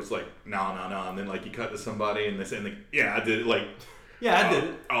James, where it's like, no, and then like you cut to somebody and they say, I did it. Like, yeah, I did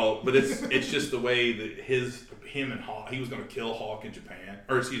it. Oh, but it's just the way that him and Hawk, he was going to kill Hawk in Japan,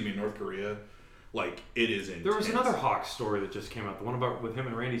 or excuse me, North Korea. Like, it is intense. There was another Hawk story that just came out, the one with him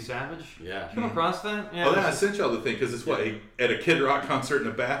and Randy Savage. Yeah. You come across that? Yeah. Oh, I sent y'all the thing because it's at a Kid Rock concert in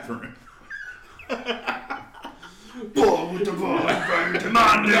a bathroom. Ball with the ball. I'm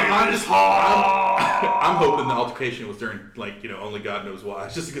hoping the altercation was during, Only God Knows Why.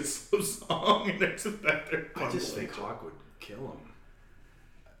 It's just a good slow song, and they're just back there. I just think Hawk would kill him.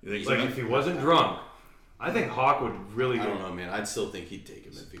 You think if he wasn't drunk, I think Hawk would really. I don't know, man. I'd still think he'd take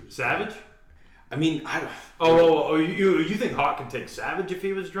him if he was Savage. Drunk. I mean, I don't. Oh, you think Hawk can take Savage if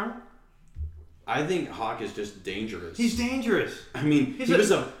he was drunk? I think Hawk is just dangerous. He's dangerous. I mean, he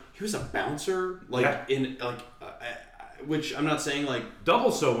was a bouncer, which I'm not saying like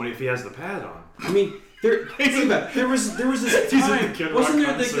double so if he has the pad on. I mean, there was this time, wasn't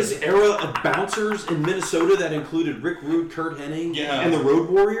there like this era of bouncers in Minnesota that included Rick Rude, Kurt Hennig, and the Road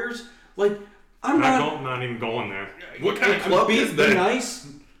Warriors? Like, I'm not even going there. What kind of club is that? Be nice?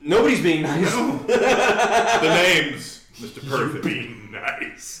 Nobody's being nice. No. The names, Mr. Perfect. Being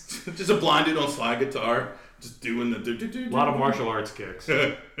nice. Just a blinded on slide guitar, just doing the a lot of martial arts kicks.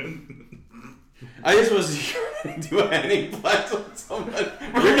 I just was do a Henning Plex on someone. The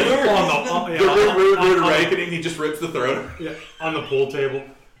Rude Awakening, he just rips the throat. Yeah, on the pool table.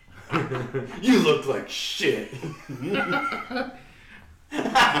 You look like shit.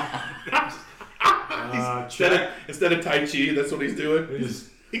 Instead of Tai Chi, that's what he's doing.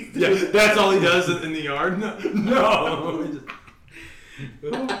 That's all he does in the yard? No.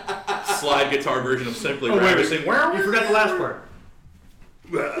 Slide guitar version of Simply Ravishing. You forgot the last part.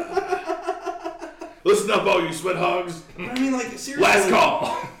 Listen up, all you sweat hogs. I mean, like, seriously. Last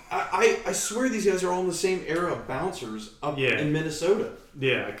call. I swear these guys are all in the same era of bouncers up in Minnesota.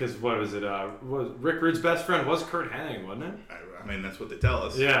 Yeah, because what was it? Was Rick Rude's best friend was Kurt Hennig, wasn't it? I mean, that's what they tell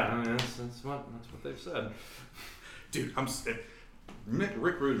us. Yeah, I mean, that's what they've said. Dude,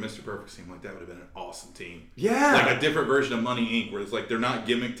 Rick Rude and Mr. Perfect seemed like that would have been an awesome team. Yeah. Like a different version of Money Inc. where it's like they're not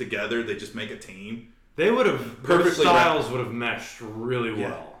gimmicked together, they just make a team. They would have, their styles would have meshed really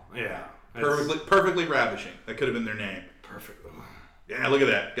well. Yeah. Perfectly Ravishing. That could have been their name. Perfect. Yeah, look at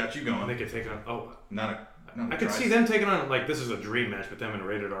that. Got you going. They could take on, I could see them taking on, like, this is a dream match with them in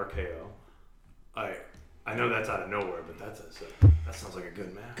Rated RKO. I know that's out of nowhere, but that sounds like a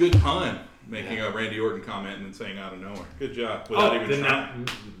good match. Good pun, making a Randy Orton comment and then saying out of nowhere. Good job. Without even trying.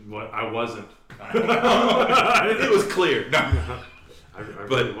 What? I wasn't. It was clear. No. I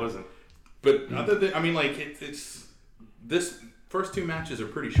really wasn't. But other than, I mean, like, it's this first two matches are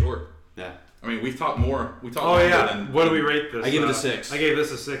pretty short. Yeah. I mean, we've talked more. What do we rate this? I give it a 6. I gave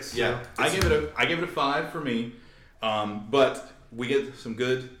this a 6. Yeah. I give it a 5 for me. But we get some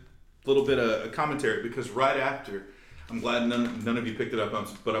good little bit of commentary because right after, I'm glad none of you picked it up,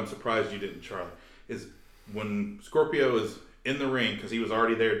 but I'm surprised you didn't, Charlie, is when Scorpio is in the ring because he was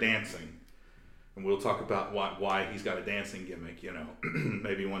already there dancing. And we'll talk about why he's got a dancing gimmick,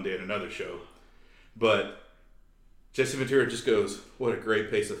 maybe one day at another show. But Jesse Ventura just goes, what a great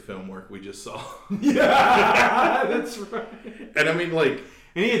pace of film work we just saw. Yeah, that's right. And I mean, like...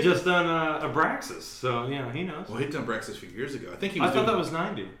 And he had just done Abraxas, so, he knows. Well, he'd done Abraxas a few years ago. I thought that was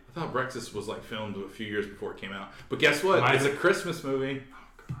 90. I thought Abraxas was, like, filmed a few years before it came out. But guess what? It's a Christmas movie.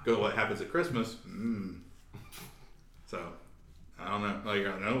 Go what happens at Christmas. So, I don't know. Oh,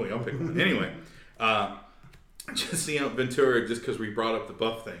 you're no, we all pick one. Anyway, Jesse Ventura, just because we brought up the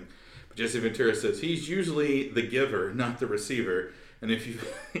buff thing, but Jesse Ventura says he's usually the giver, not the receiver. And if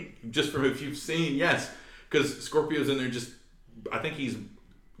you've seen, yes, because Scorpio's in there I think he's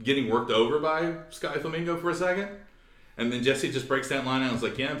getting worked over by Sky Flamingo for a second. And then Jesse just breaks that line out and is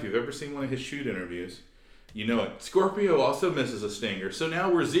like, yeah, if you've ever seen one of his shoot interviews, you know it. Scorpio also misses a stinger. So now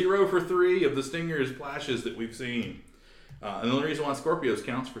we're 0 for 3 of the stingers flashes that we've seen. And the only reason why Scorpio's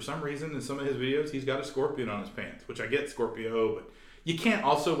counts, for some reason, in some of his videos, he's got a scorpion on his pants, which I get Scorpio, but you can't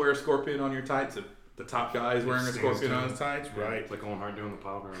also wear a scorpion on your tights if the top guy is wearing a scorpion on his tights. Yeah, right. It's like Owen Hart doing the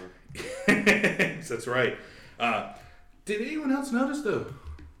power. That's right. Did anyone else notice, though?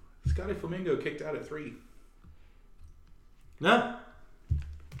 Scotty Flamingo kicked out at 3. No.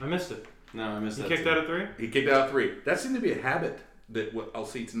 I missed it. No, I missed it. He kicked out at 3? He kicked out at 3. That seemed to be a habit that I'll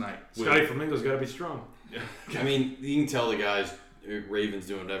see tonight. Scotty Flamingo's got to be strong. I mean, you can tell the guys, Raven's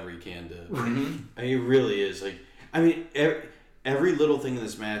doing whatever he can to. I mean, it really is. Like, I mean, every little thing in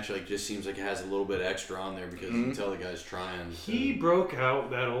this match, like, just seems like it has a little bit extra on there because you can tell the guy's trying. He broke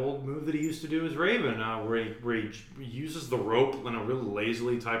out that old move that he used to do as Raven, where he uses the rope in a really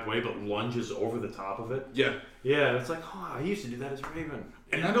lazily type way, but lunges over the top of it. Yeah. Yeah, it's like, he used to do that as Raven.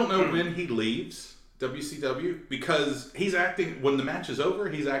 And I don't know when he leaves WCW because he's acting, when the match is over,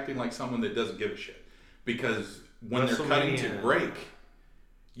 he's acting like someone that doesn't give a shit. Because when they're cutting to break,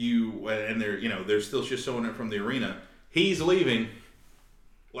 they're still just showing it from the arena. He's leaving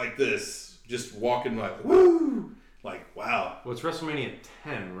like this, just walking like, woo! Like, wow. Well, it's WrestleMania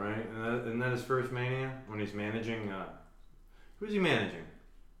 10, right? Isn't that his first Mania? When he's managing, who's he managing?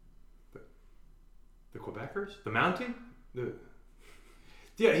 The Quebecers? The Mountie?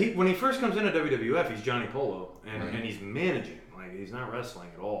 When he first comes into WWF, he's Johnny Polo, and he's managing. Like, he's not wrestling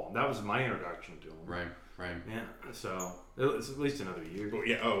at all. That was my introduction to him. Right. Yeah, so it's at least another year. Well,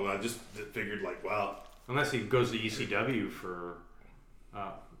 yeah, I just figured, like, wow. Unless he goes to ECW for...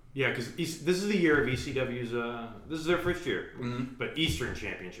 because this is the year of ECW's... this is their first year. Mm-hmm. But Eastern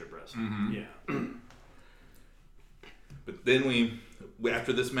Championship Wrestling. Mm-hmm. Yeah. But then we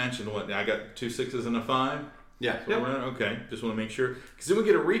after this match, and what, I got 2 6s and a 5? Yeah. So okay, just want to make sure. Because then we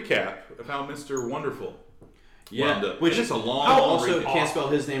get a recap of how Mr. Wonderful Yeah, which is a long. Also can't spell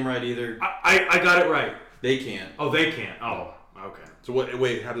his name right either. I got it right. They can't. Oh, they can't. Oh, okay. So what?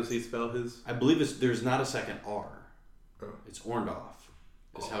 Wait, how does he spell his? I believe there's not a second R. Oh. It's Orndorff.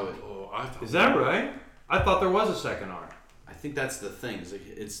 How it. Is that right? I thought there was a second R. I think that's the thing.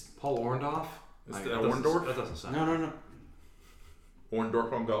 It's Paul Orndorff. Is that Orndorff? That doesn't sound. No.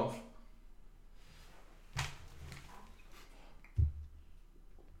 Orndorff on golf.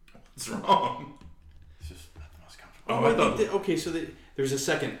 What's wrong? It's just not the most comfortable. Okay, so there's a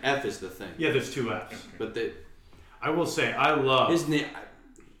second F is the thing. Yeah, there's two F's. But I will say I love his name.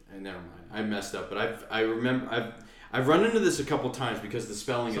 Never mind. I messed up, but I've run into this a couple times because the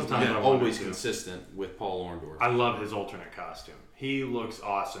spelling is not always consistent with Paul Orndorff. I love his alternate costume. He looks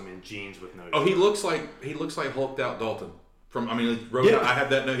awesome in jeans with no. Oh, he looks like hulked out Dalton from. I mean, Roadhouse. I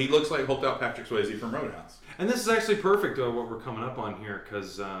have that. No, he looks like hulked out Patrick Swayze from Roadhouse. And this is actually perfect what we're coming up on here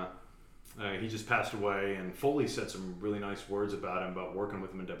because he just passed away, and Foley said some really nice words about him about working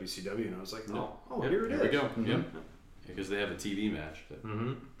with him in WCW, and I was like, here it is. There we go. Mm-hmm. Yep. Because they have a TV match.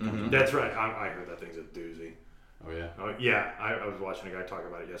 That's right. I heard that thing's a doozy. Oh yeah. Oh yeah. I was watching a guy talk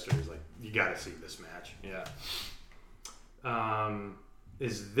about it yesterday. He's like, you got to see this match. Yeah.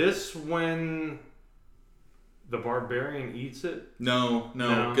 Is this when the Barbarian eats it? No,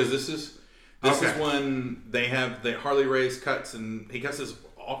 because this is when Harley Race cuts, and he cuts this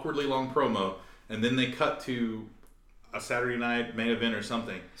awkwardly long promo, and then they cut to a Saturday night main event or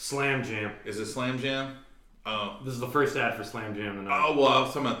something. Slam Jam. Is it Slam Jam? Oh, this is the first ad for Slam Jam tonight. Oh well, I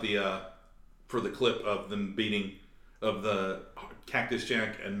was talking about for the clip of them beating of the Cactus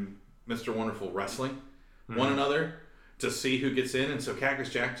Jack and Mr. Wonderful wrestling one another to see who gets in, and so Cactus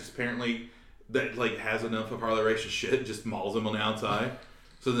Jack just apparently has enough of Harley Race's shit, just mauls him on the outside.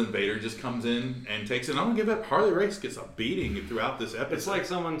 So then Vader just comes in and takes it. I'm gonna give it. Harley Race gets a beating throughout this episode. It's like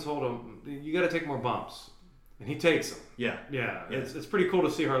someone told him, "You got to take more bumps," and he takes them. Yeah. It's pretty cool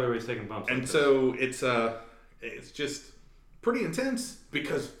to see Harley Race taking bumps. And so it's just pretty intense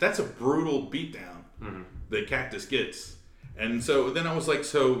because that's a brutal beatdown that Cactus gets. And so then I was like,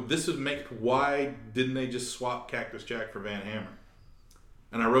 why didn't they just swap Cactus Jack for Van Hammer?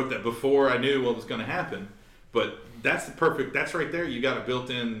 And I wrote that before I knew what was going to happen. But that's right there. You got a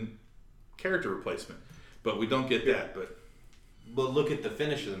built-in character replacement. But we don't get that. But look at the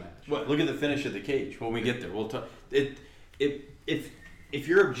finish of the match. What? Look at the finish of the cage. When we get there, we'll talk. If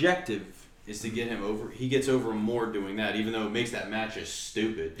your objective is to get him over, he gets over more doing that, even though it makes that match just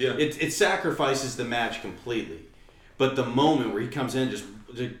stupid. Yeah. It sacrifices the match completely. But the moment where he comes in, just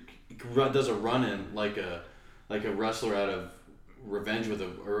does a run-in like a wrestler out of Revenge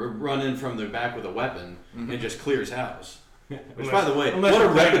or a run-in from the back with a weapon and just clears house. Which, by the way, what a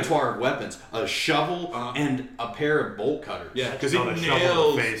repertoire of weapons. A shovel and a pair of bolt cutters. Yeah, because he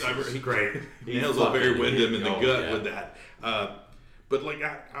nails Barry Windham in the gut with that. But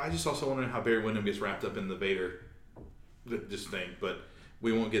I just also want to know how Barry Windham gets wrapped up in the Vader this thing. But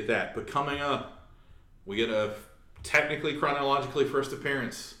we won't get that. But coming up, we get a technically chronologically first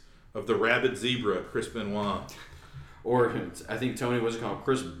appearance of the Rabid Zebra, Chris Benoit. Or I think Tony was called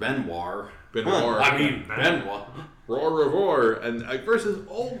Chris Benoit. Benoit. Roar Revoir and versus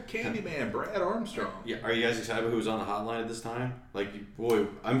old Candyman Brad Armstrong. Yeah, are you guys excited about who was on the hotline at this time? Boy,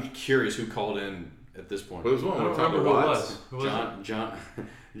 I'm curious who called in at this point. What was one? I don't remember who it was.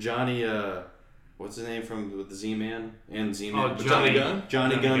 Johnny. What's his name from the Z-Man and Z-Man? Oh, Johnny Gunn.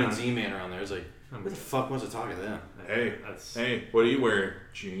 Johnny Gunn and Z-Man are on there. It's like, who the fuck wants to talk to them? Hey, what are you wearing?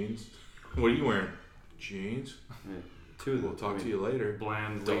 Jeans. What are you wearing? Jeans. Yeah, we'll talk to you later.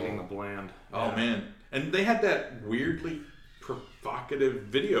 Bland, leading the bland. Oh man, and they had that weirdly provocative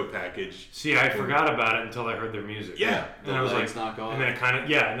video package. See, I forgot about it until I heard their music. Yeah, and I was like, knock off. And then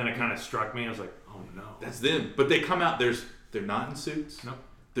it kind of struck me. I was like, oh no, that's them. But they come out. They're not in suits. Nope.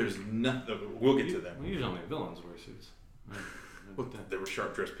 There's nothing. We'll get to them. Usually only villains wear suits. Well, they were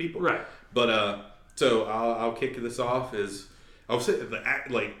sharp dressed people, right? But so I'll kick this off. I'll say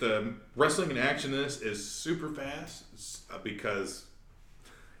the wrestling and action in this is super fast because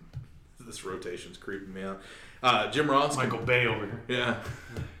this rotation's creeping me out. Jim Ross, Michael Bay over here. Yeah.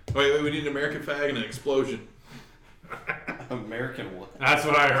 Wait, we need an American fag and an explosion. American what? That's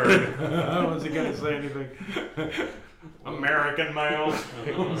what I heard. Was he gonna say anything? American males,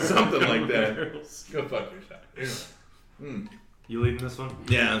 something like that. Go fuck yourself. You leading this one?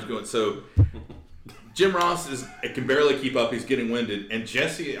 Yeah, I was going. So Jim Ross can barely keep up. He's getting winded, and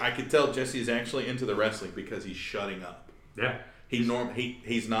Jesse. I could tell Jesse is actually into the wrestling because he's shutting up. Yeah. He's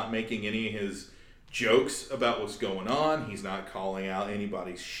not making any of his jokes about what's going on. He's not calling out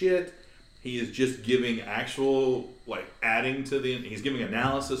anybody's shit. He is just giving actual, like, adding to the... He's giving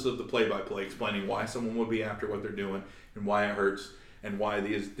analysis of the play-by-play, explaining why someone would be after what they're doing and why it hurts and why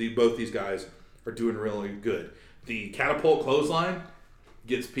both these guys are doing really good. The catapult clothesline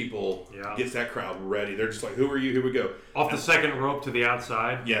gets that crowd ready. They're just like, who are you? Here we go. Off the second rope to the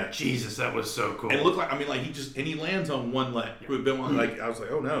outside. Yeah. Jesus, that was so cool. And it looked like, he lands on one leg. I was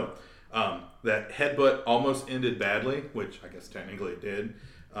like, oh no. That headbutt almost ended badly, which I guess technically it did.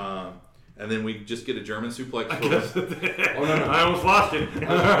 And then we just get a German suplex. Oh, no. I almost lost it.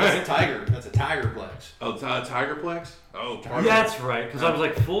 That's a tiger. That's a tigerplex. Oh, Tigerplex? Oh, that's right. Because I was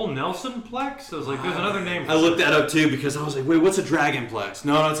like, full Nelson plex? I was like, there's another name for I looked that up too because I was like, wait, what's a dragonplex?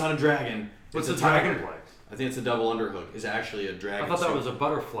 No, it's not a dragon. What's a dragonplex? I think it's a double underhook. It's actually a dragon. I thought that was a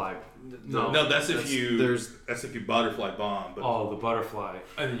butterfly. No, that's if you butterfly bomb. But the butterfly.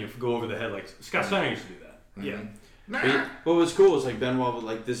 And then you go over the head like Scott Steiner used to do that. Mm-hmm. Yeah. What was cool was like Benoit,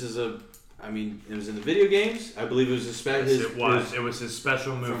 like this is it was in the video games. I believe it was It was his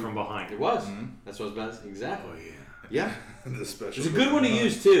special move from behind. It was. Mm-hmm. That's what I was about. Exactly. Oh, yeah. The special. It's a good one to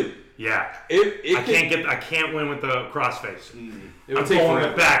use too. Yeah. I can't win with the crossface. Mm-hmm. I'm going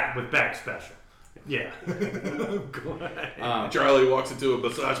with back special. Yeah. Charlie walks into a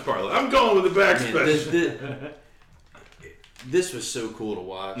massage parlor. I'm going with the back special. This was so cool to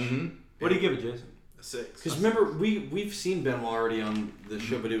watch. Mm-hmm. What do you give it, Jason? 6. Because remember, we've seen Benoit already on the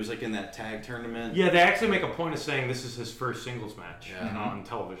show, but it was like in that tag tournament. Yeah, they actually make a point of saying this is his first singles match on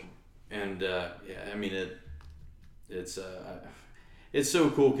television. And it's so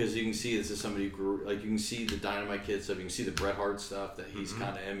cool because you can see this is somebody who grew, like you can see the Dynamite Kid stuff, you can see the Bret Hart stuff that he's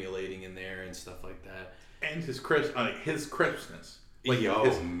kind of emulating in there and stuff like that. And his crispness. Like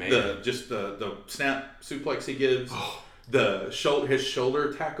man, the snap suplex he gives, his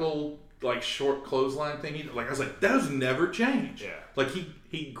shoulder tackle, like short clothesline thing. I was like, those never change. Yeah. Like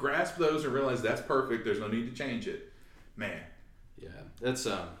he grasped those and realized that's perfect. There's no need to change it. Man. Yeah, that's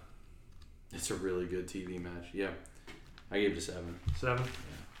it's a really good TV match. Yeah, I gave it a 7. 7.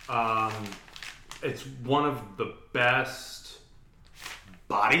 Yeah. It's one of the best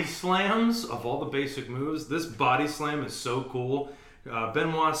body slams of all the basic moves. This body slam is so cool.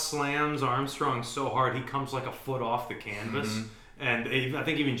 Benoit slams Armstrong so hard he comes like a foot off the canvas. Mm-hmm. And I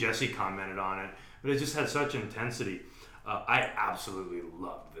think even Jesse commented on it. But it just had such intensity. I absolutely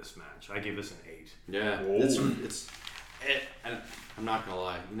loved this match. I give this an 8. Yeah. I'm not going to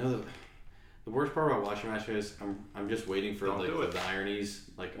lie. You know, the worst part about watching match is I'm just waiting for the ironies.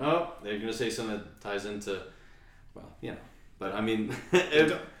 Like, oh, they're going to say something that ties into, well, you know. But, I mean,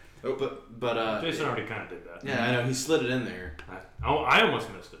 Jason already kind of did that. Yeah, I know. He slid it in there. I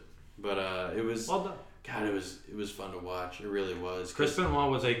almost missed it. But it was... Well done. God, it was fun to watch. It really was. Chris Benoit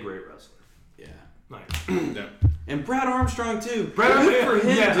was a great wrestler. Yeah. Nice. Yeah. And Brad Armstrong, too. Good for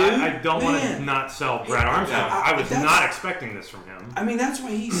him, dude. I don't want to not sell Brad Armstrong. I was not expecting this from him. I mean, that's why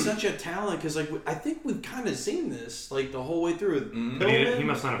he's such a talent, because I think we've kind of seen this the whole way through. Mm-hmm. He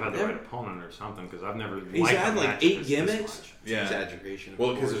must not have had the right opponent or something, because I've never He's had 8 gimmicks. Yeah. Exaggeration.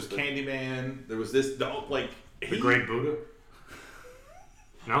 Well, because there's Candyman. There was this, the Great Buddha?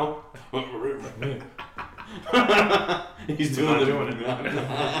 No? He's doing it.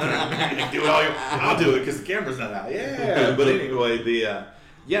 I'll do it because the camera's not out. Yeah. But anyway,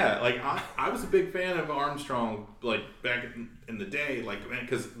 I was a big fan of Armstrong, back in the day,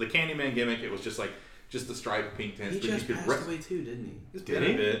 because the Candyman gimmick, it was just the striped pink pants. He just passed away too, didn't he? It's been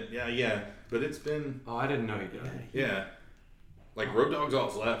a bit. Yeah. But it's been... Oh, I didn't know he did. Yeah. Road Dogg's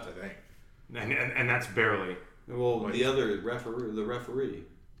all's left, I think. And that's barely. Well, the referee.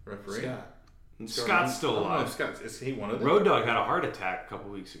 Scott's still alive. Is he one of them? Road Dogg had a heart attack a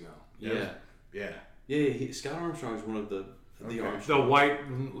couple weeks ago. Yeah. Scott Armstrong's one of the Armstrong. The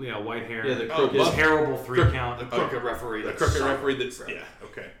white hair. Yeah, the crooked, terrible 3 count. The crooked referee. The crooked referee that's... Yeah,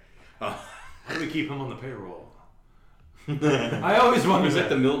 okay. How do we keep him on the payroll? I always wondered. He's like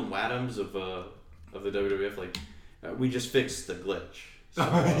the Milton Wadhams of the WWF. We just fixed the glitch. So,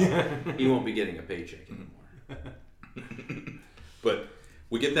 he won't be getting a paycheck anymore. But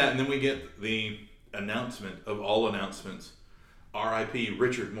we get that, and then we get the announcement of all announcements. R.I.P.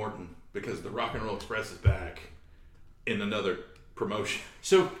 Richard Morton, because the Rock and Roll Express is back in another promotion.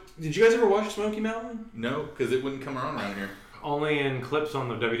 So, did you guys ever watch Smoky Mountain? No, because it wouldn't come around here. Only in clips on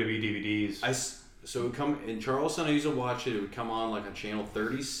the WWE DVDs. So it would come in Charleston. I used to watch it. It would come on on channel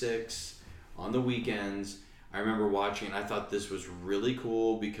 36 on the weekends. I remember watching it. I thought this was really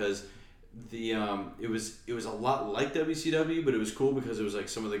cool because it was a lot like WCW, but it was cool because it was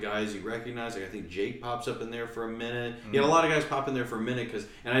some of the guys you recognize. I think Jake pops up in there for a minute. Mm-hmm. You had a lot of guys pop in there for a minute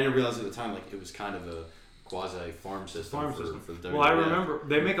and I didn't realize at the time it was kind of a quasi farm system for the WWF. Well, I remember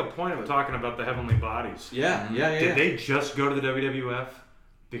they make a point of talking about the heavenly bodies. Yeah. Did they just go to the WWF?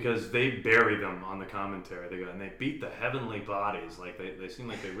 Because they bury them on the commentary. And they beat the heavenly bodies. Like they seem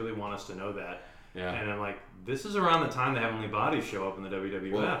like they really want us to know that. Yeah. And I'm like, this is around the time the heavenly bodies show up in the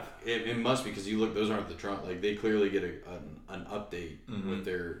WWF. Well, it must be because you look; those aren't the trunks. Like they clearly get an update with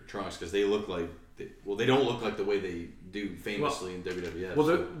their trunks because they look like. They don't look like the way they do famously in WWF.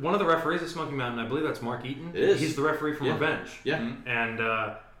 Well, one of the referees at Smoky Mountain, I believe that's Mark Eaton. It is. He's the referee from Revenge. Yeah. And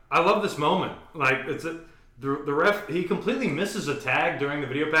I love this moment. Like the ref, he completely misses a tag during the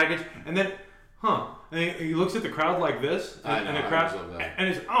video package, and then, and he looks at the crowd like this, and the crowd,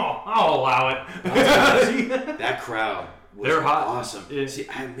 and he's, I'll allow it. That crowd was They're hot. Awesome. Yeah. See,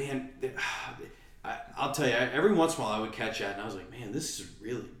 I'll tell you, every once in a while I would catch that, and I was like, man, this is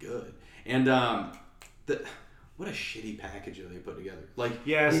really good. And what a shitty package they put together. Like,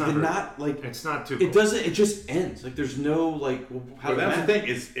 it's it's not too. It doesn't. It just ends. Like, there's no like. Well, that's the thing.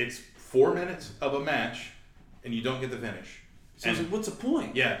 It's 4 minutes of a match, and you don't get the finish. So I was like, what's the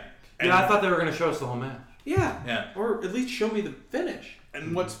point? Yeah. I thought they were going to show us the whole match. Yeah. Yeah. Or at least show me the finish.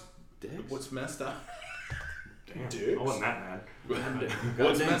 And what's messed up? Damn. Dicks. I wasn't that mad.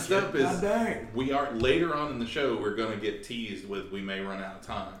 What's messed up is we are later on in the show we're going to get teased with we may run out of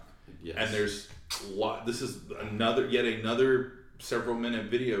time. Yes. And there's a lot. This is yet another several minute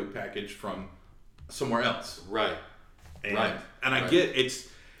video package from somewhere else. Right. And I get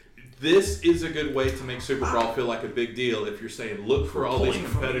this is a good way to make Super Brawl feel like a big deal if you're saying look for all these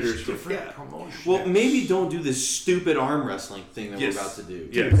competitors for promotions. Well, maybe don't do this stupid arm wrestling thing that we're about to do.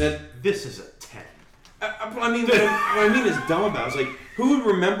 Yes. This is a 10. I mean, what I mean is dumb about it. It's like, who would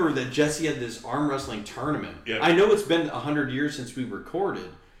remember that Jesse had this arm wrestling tournament? Yeah. I know it's been 100 years since we recorded,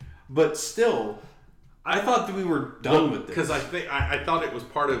 but still, I thought that we were done with this. Because I thought it was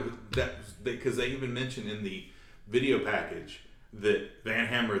part of that, because they even mentioned in the video package that Van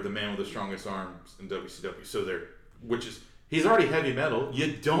Hammer, the man with the strongest arms in WCW, he's already heavy metal.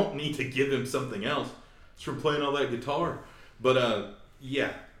 You don't need to give him something else. It's from playing all that guitar. But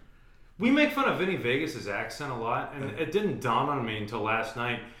yeah. We make fun of Vinny Vegas' accent a lot, and it didn't dawn on me until last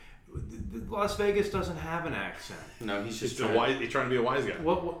night. Las Vegas doesn't have an accent. No, he's just he's trying to be a wise guy.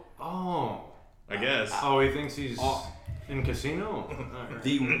 What? Oh. I guess. Oh, he thinks he's in Casino?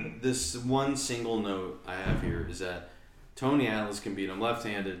 This one single note I have here is that Tony Atlas can beat him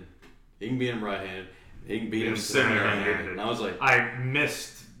left-handed. He can beat him right-handed. He can beat him center-handed. And I was like... I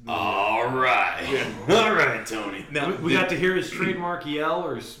missed... All right. Yeah. All right, Tony. Now, we got to hear his trademark yell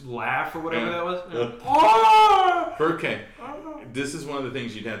or his laugh or whatever that was. Okay. This is one of the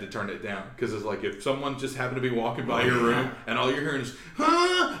things you'd have to turn it down. Because it's like if someone just happened to be walking by your room and all you're hearing is,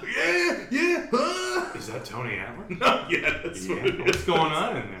 yeah, Is that Tony Atlas? No, yeah, that's what it is. What's going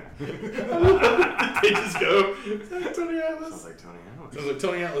on in there? They just go, is that Tony Atlas? Sounds like Tony Atlas. Sounds like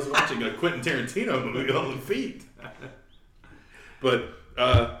Tony Atlas watching a Quentin Tarantino movie on the feet. But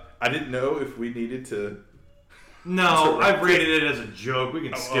I didn't know if we needed to. No, I've rated it as a joke. We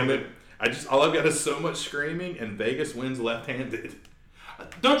can skip it. All I've got is so much screaming, and Vegas wins left-handed.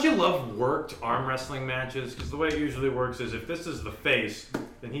 Don't you love worked arm wrestling matches? Because the way it usually works is if this is the face,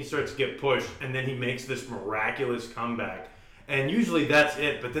 then he starts to get pushed, and then he makes this miraculous comeback. And usually that's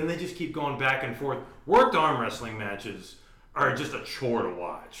it, but then they just keep going back and forth. Worked arm wrestling matches are just a chore to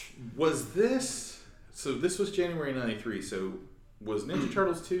watch. Was this... So this was January 93, so was Ninja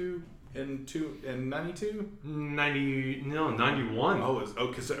Turtles 2 in 92? 91.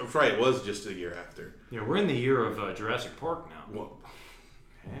 Because right, it was just a year after. Yeah, we're in the year of Jurassic Park now. Well,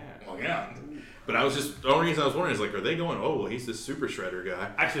 yeah. Well, yeah. But I was just... The only reason I was wondering is like, are they going, oh, well, he's this Super Shredder guy.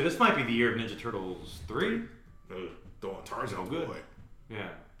 Actually, this might be the year of Ninja Turtles 3. The one Tarzan good. Boy. Yeah,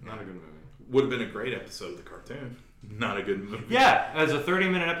 not a good movie. Would have been a great episode of the cartoon. Not a good movie. Yeah, as a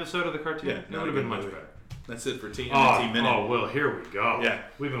 30-minute episode of the cartoon, yeah, that would have been much better. That's it for TNT Minute. Oh, well, here we go. Yeah.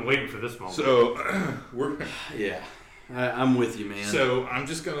 We've been waiting for this moment. So, we're... Yeah. I'm with you, man. So, I'm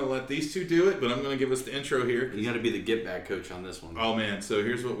just going to let these two do it, but I'm going to give us the intro here. You got to be the get-back coach on this one. Oh, man. So,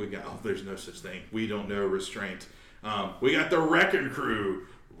 here's what we got. Oh, there's no such thing. We don't know restraint. We got the Wrecking Crew,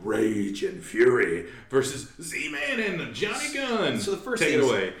 Rage and Fury, versus Z-Man and Johnny Gunn. So, the first Take it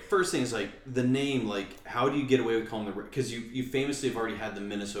away. First thing is, like, the name, like, how do you get away with calling the... Because you famously have already had the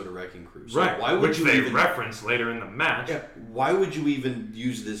Minnesota Wrecking Crew. So right, why would which you they even reference later in the match. Yeah, why would you even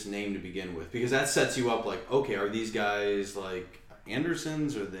use this name to begin with? Because that sets you up like, okay, are these guys like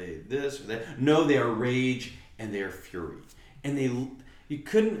Andersons? Are they this or that? No, they are Rage and they are Fury. And you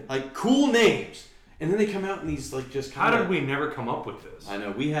couldn't, like, cool names. And then they come out in these, like, just kind of... How did we never come up with this? I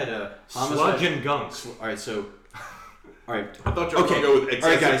know. We had a... Sludge and Gunks. All right, so All right. I thought you were going to go with excessive All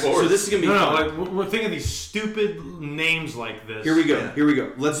right, guys. force. So this is going to be fun. Like, we're thinking of these stupid names like this. Here we go. Here we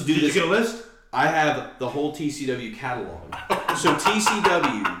go. Let's do this. Did you get a list? I have the whole TCW catalog. So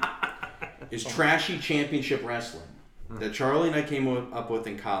TCW is trashy championship wrestling that Charlie and I came up with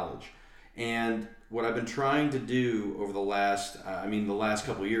in college. And what I've been trying to do over the last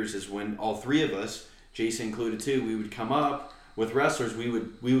couple of years is when all three of us, Jason included too, we would come up with wrestlers, we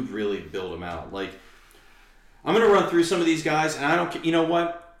would really build them out. Like, I'm going to run through some of these guys, and you know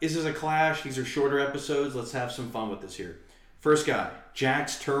what? This is a clash. These are shorter episodes. Let's have some fun with this here. First guy,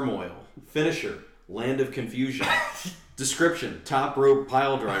 Jack's Turmoil. Finisher, Land of Confusion. Description, Top Rope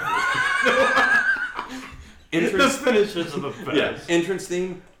Pile Driver. The finishes are the best. Yeah. Entrance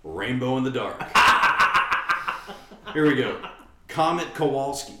theme, Rainbow in the Dark. Here we go. Comet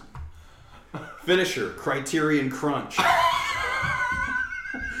Kowalski. Finisher, Criterion Crunch.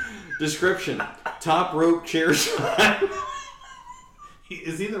 Description, Top Rope Chair Shot.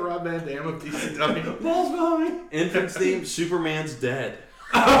 Is he the Rob Van Dam of DCW? Balls behind. Entrance theme, Superman's Dead.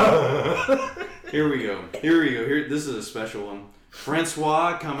 Here we go. Here, this is a special one.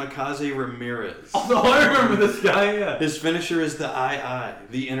 Francois Kamikaze Ramirez. Oh, I remember this guy, yeah. His finisher is the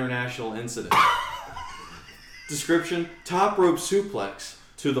the International Incident. Description, Top Rope Suplex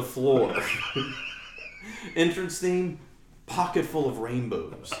to the floor. Entrance theme, Pocket Full of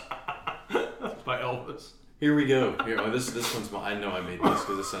Rainbows. By Elvis. Here we go. This one's I know I made this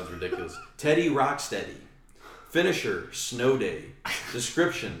because this sounds ridiculous. Teddy Rocksteady. Finisher, Snow Day.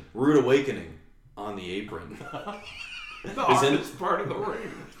 Description, Rude Awakening on the apron. The hardest part of the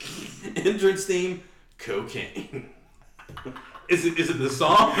ring. Entrance theme, Cocaine. Is it the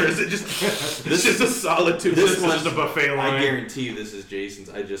song or is it just this is a solid two? This is just a buffet line. I guarantee you this is Jason's.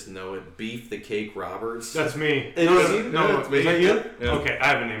 I just know it. Beef the Cake Roberts. That's me. No, Is that you? Yeah. Okay, I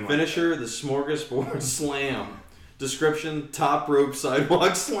have a name. Finisher, the Smorgasbord Slam. Description, Top Rope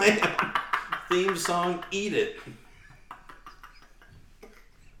Sidewalk Slam. Theme song, Eat It.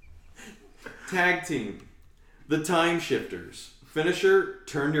 Tag team, the Time Shifters. Finisher,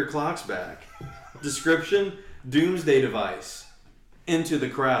 Turn Your Clocks Back. Description, Doomsday Device. Into the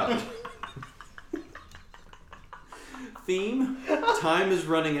Crowd. Theme, Time is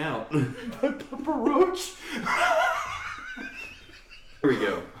Running Out. Papa Roach. Here we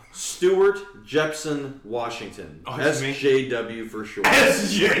go. Stuart Jepson Washington. Oh, that's me. SJW for short.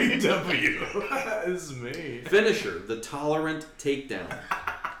 SJW. This is me. Finisher, the Tolerant Takedown.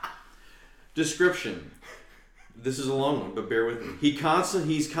 Description. This is a long one, but bear with me. He's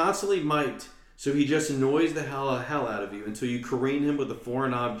constantly mic'd, so he just annoys the hell out of you until you careen him with a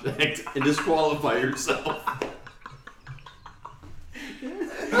foreign object and disqualify yourself.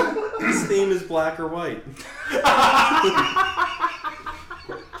 His theme is black or white.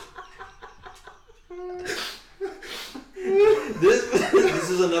 This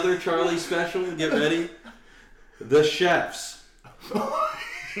is another Charlie special. Get ready. The Chefs.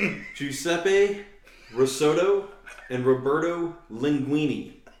 Giuseppe Risotto and Roberto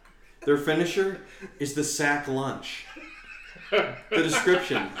Linguini. Their finisher is the sack lunch. The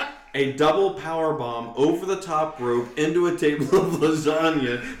description, a double power bomb over the top rope into a table of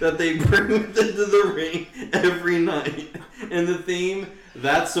lasagna that they bring into the ring every night. And the theme,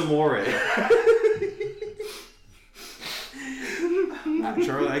 that's amore.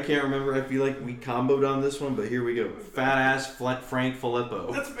 Charlie, I can't remember. I feel like we comboed on this one, but here we go. Fat ass Frank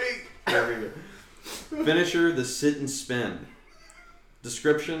Filippo. That's me. There we go. Finisher, the sit and spin.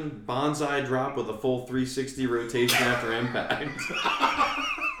 Description, bonsai drop with a full 360 rotation after impact.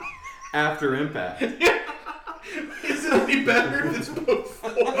 After impact. Is it any better if it's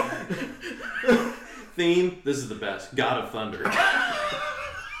before? Theme, this is the best. God of Thunder.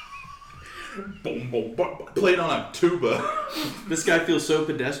 Boom, boom, boom, boom. Played on a tuba. This guy feels so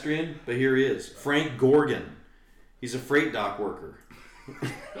pedestrian, but here he is. Frank Gorgon. He's a freight dock worker.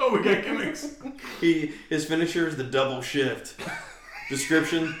 Oh, we got gimmicks. His finisher is the double shift.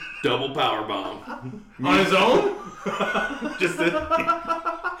 Description, double power bomb. On his own? Just Wait a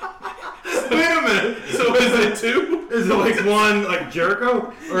minute. so is it two? Is it like one like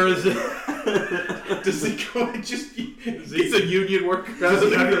Jericho, or is it? Does he go and just? He's a union worker. Does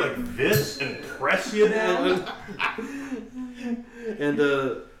it have you like this and press you down? And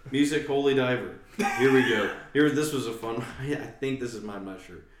music, Holy Diver. Here we go. This was a fun one. I think this is mine, I'm not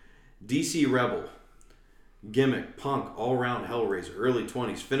sure. DC Rebel. Gimmick, punk, all-round Hellraiser, early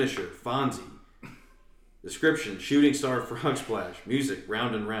 20s, finisher, Fonzie. Description, shooting star frog splash, music,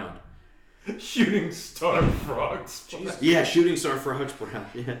 round and round. Shooting Star Frog Splash. Yeah, Shooting Star Frog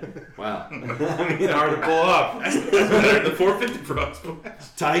Splash. Yeah. Wow. I mean, hard to pull up. That's better than the 450 Frog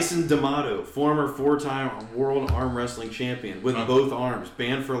Splash. Tyson D'Amato, former 4-time World Arm Wrestling Champion with both arms,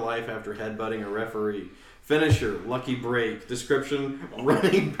 banned for life after headbutting a referee. Finisher, Lucky Break. Description,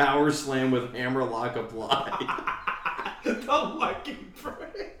 running power slam with hammer lock applied. The Lucky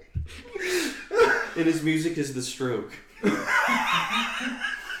Break. And his music is The Stroke.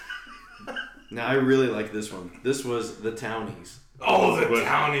 Now, I really like this one. This was The Townies. Oh, the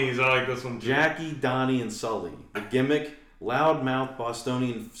Townies. I like this one too. Jackie, Donnie, and Sully. The gimmick, loudmouth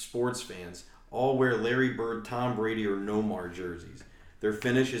Bostonian sports fans all wear Larry Bird, Tom Brady, or Nomar jerseys. Their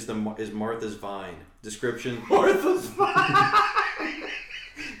finish is Martha's Vine. Description, Martha's Vine.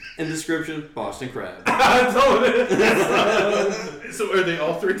 and description, Boston Crab. That's all it is. So are they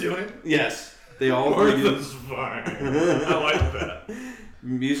all three doing it? Yes. They all Martha's Vine. I like that.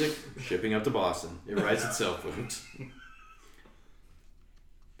 Music, shipping up to Boston. It writes itself, folks.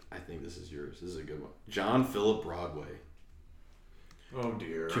 I think this is yours. This is a good one. John Philip Broadway. Oh,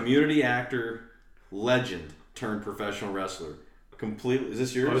 dear. Community actor, legend, turned professional wrestler. Completely. Is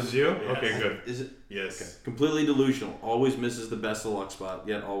this yours? Oh, is it you? Yes. Okay, good. Is it? Yes. Okay. Completely delusional. Always misses the best of luck spot,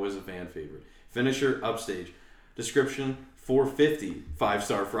 yet always a fan favorite. Finisher, upstage. Description, 450,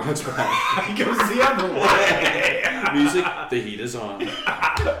 5-star frog splash. He goes the other way. Music, the heat is on. This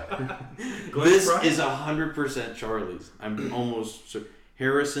is 100% Charlie's. I'm almost sure.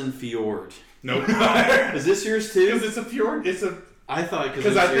 Harrison Fjord. Nope. Is this yours too? Because it's a fjord. It's a. I thought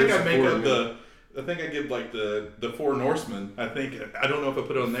Because I think I make up the. I think I give like the Four Norsemen. I don't know if I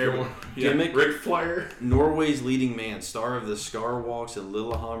put it on there. But Gimmick. Ric Flair. Norway's leading man, star of the Scarwalks and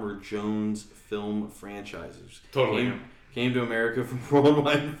Lillehammer Jones film franchises. Totally. Came to America from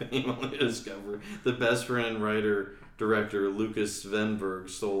worldwide fame only to discover the best friend and writer-director Lucas Svenberg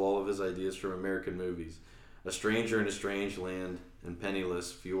stole all of his ideas from American movies. A stranger in a strange land and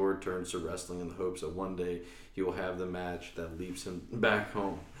penniless, Fjord turns to wrestling in the hopes that one day he will have the match that leaps him back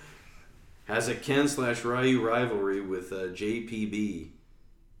home. Has a Ken/Ryu rivalry with JPB.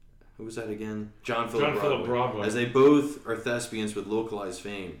 Who was that again? John Philip Broadway. As they both are thespians with localized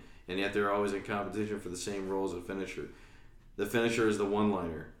fame, and yet they're always in competition for the same role as a finisher. The finisher is the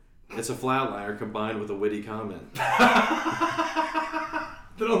one-liner. It's a flatliner combined with a witty comment. That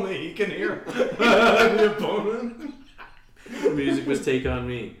only he can hear. The opponent. The music was Take On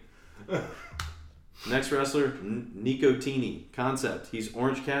Me. Next wrestler, Nico Tini. Concept, he's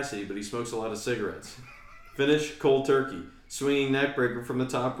Orange Cassidy, but he smokes a lot of cigarettes. Finish, cold turkey. Swinging neckbreaker from the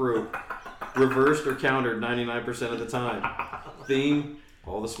top rope. Reversed or countered 99% of the time. Theme,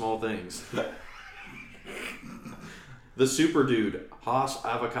 all the small things. The Super Dude, Haas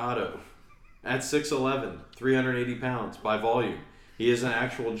Avocado. At 6'11", 380 pounds by volume. He is an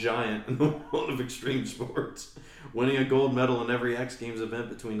actual giant in the world of extreme sports. Winning a gold medal in every X Games event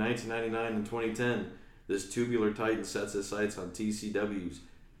between 1999 and 2010, this tubular titan sets his sights on TCW's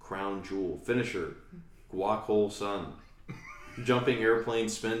crown jewel. Finisher, Guac Hole Sun. Jumping airplane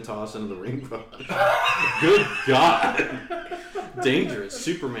spin toss into the ring post. Good God. Dangerous.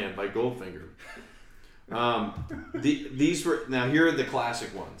 Superman by Goldfinger. These were, now here are the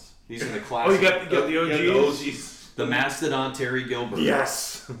classic ones. These are the classic. Oh, you got the OGs? The Mastodon Terry Gilbert.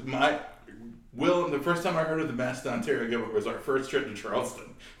 Yes. The first time I heard of the Mastodon Terry Gilbert was our first trip to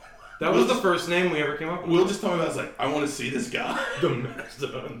Charleston. That was the first name we ever came up with. Will just told me about it. I was like, I want to see this guy. The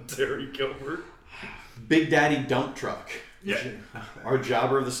Mastodon Terry Gilbert. Big Daddy Dump Truck. Yeah. Our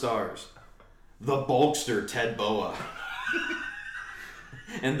Jobber of the Stars. The Bulkster Ted Boa.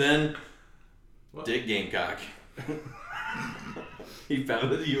 And then Dick Gamecock. He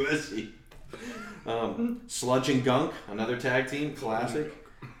founded the USC. Sludge and Gunk, another tag team, classic.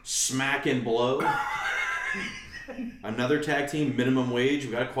 Smack and Blow. Another tag team, Minimum Wage.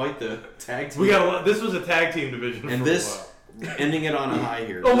 We got quite the tag team. This was a tag team division. And for this, a while. ending it on a high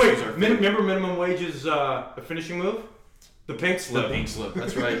here. Oh wait, remember Minimum Wage's a finishing move? The pink slip. The pink slip,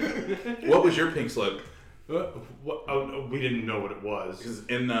 that's right. What was your pink slip? We didn't know what it was. Because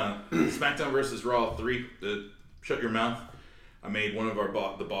in SmackDown vs. Raw 3, Shut Your Mouth, I made one of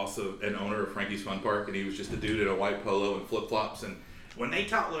the boss and owner of Frankie's Fun Park, and he was just a dude in a white polo and flip flops. And when they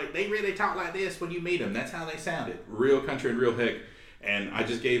talk, they really talk like this when you meet them. That's how they sounded, real country and real hick. And I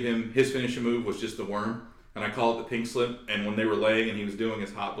just gave him his finishing move was just the worm, and I called it the pink slip. And when they were laying and he was doing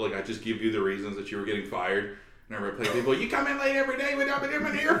his hot plug, I just give you the reasons that you were getting fired. And everybody played people, you come in late every day without me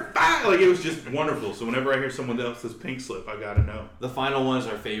in here, fine. Like, it was just wonderful. So whenever I hear someone else's pink slip, I gotta know. The final one is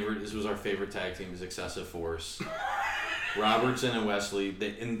our favorite. This was our favorite tag team, is Excessive Force. Robertson and Wesley.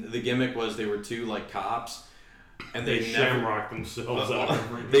 And the gimmick was they were two like cops and they shamrock themselves out.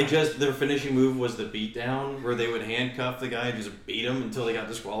 Their finishing move was the beatdown, where they would handcuff the guy and just beat him until they got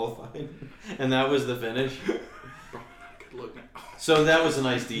disqualified, and that was the finish. So that was a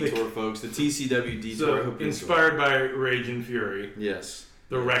nice detour, folks. The TCW detour. So, I hope inspired by Rage and Fury. Yes.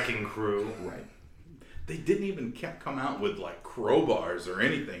 The Wrecking Crew. Right. They didn't even come out with like crowbars or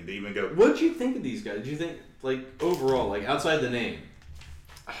anything to even go. What'd you think of these guys? Did you think, like, overall, like, outside the name?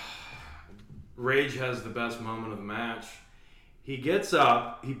 Rage has the best moment of the match. He gets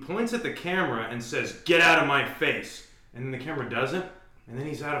up, he points at the camera and says, "Get out of my face." And then the camera doesn't, and then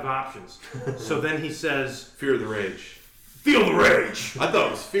he's out of options. So then he says, "Fear the Rage. Feel the rage." I thought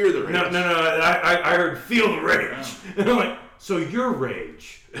it was Fear the Rage. No. I heard "Feel the Rage." Yeah. And I'm like, so you're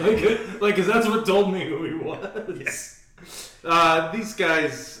Rage. Like, because that's what told me who he was. Yes. These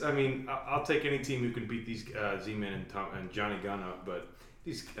guys, I mean, I'll take any team who can beat these Z-Man and Johnny Gunn up, but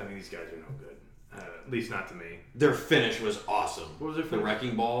these guys are no good. At least not to me. Their finish was awesome. What was their finish? The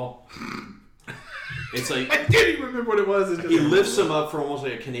Wrecking Ball. It's like... I didn't even remember what it was. He lifts him up for almost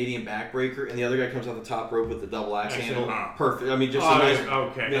like a Canadian backbreaker, and the other guy comes out the top rope with the double axe handle. Perfect. I mean, just a nice...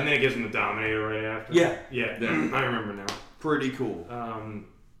 Okay, yeah. And then he gives him the Dominator right after. Yeah. I remember now. Pretty cool.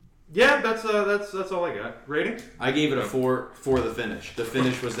 Yeah, that's all I got. Rating? I gave it a 4 for the finish. The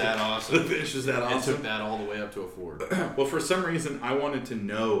finish was that awesome. The finish was that awesome. It took that all the way up to a 4. Well, for some reason, I wanted to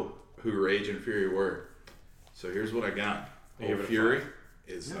know who Rage and Fury were. So here's what I got. Fury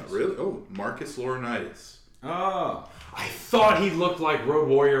is really... Oh, Marcus Laurinaitis. Oh. I thought he looked like Road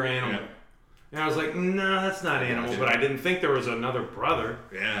Warrior Animal. Yeah. And I was like, no, that's not Animal. But I didn't think there was another brother.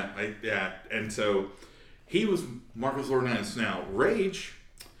 Yeah. And so he was Marcus Laurinaitis. Now, Rage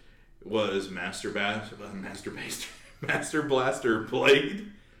was Master Blaster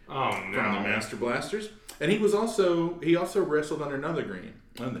Blade. Oh, no. From the Master Blasters. And he also wrestled under another name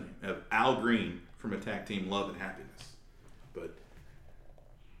of Al Green from Attack Team Love and Happiness. But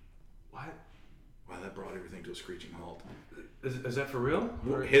what? Wow, that brought everything to a screeching halt. Is that for real?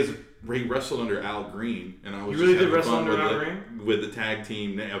 He wrestled under Al Green, and I was you really did wrestle under Al Green with the Tag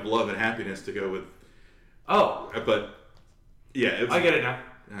Team of Love and Happiness to go with. Oh, but yeah, I get it now.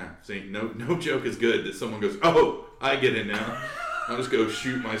 See, no joke is good that someone goes, "Oh, I get it now." I'll just go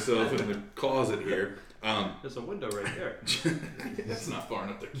shoot myself in the closet here. There's a window right there. That's not far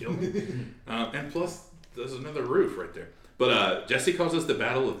enough to kill me. And plus, there's another roof right there. But Jesse calls this the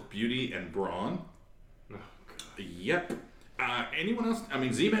Battle of Beauty and Brawn. Oh, God. Yep. Anyone else? I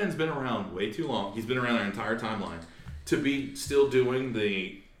mean, Z-Man's been around way too long. He's been around our entire timeline. To be still doing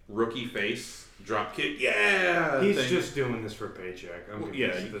the rookie face drop kick, he's just doing this for a paycheck. I'm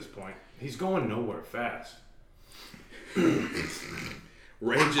convinced at this point. He's going nowhere fast.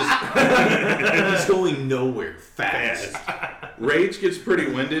 Rage is... He's going nowhere fast. Rage gets pretty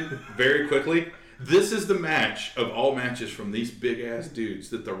winded very quickly. This is the match of all matches from these big-ass dudes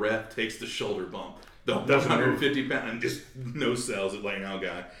that the ref takes the shoulder bump. The 150-pound and just no-sells it laying out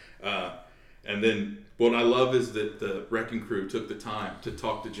guy. And then what I love is that the Wrecking Crew took the time to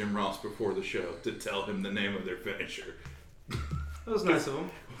talk to Jim Ross before the show to tell him the name of their finisher. That was nice of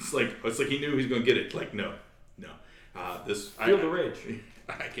him. It's like he knew he was going to get it. Like, no. Feel the rage.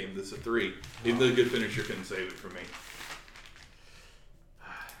 I gave this a 3. Even though the good finisher couldn't save it for me.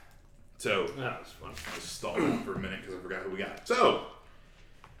 So, that was fun. I was stalled out for a minute because I forgot who we got. So,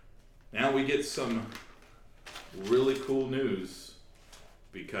 now we get some really cool news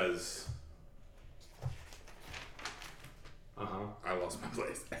because I lost my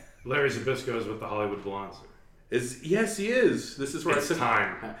place. Larry Zbyszko is with the Hollywood Blondes. Yes, he is. This is where it's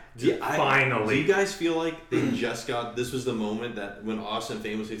time. Finally. Do you guys feel like they just got... This was the moment that when Austin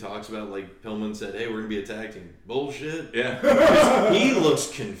famously talks about, like, Pillman said, "Hey, we're going to be a tag team." Bullshit. Yeah. He looks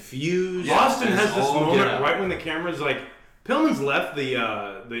confused. Austin has this moment right when the camera's like... Pillman's left the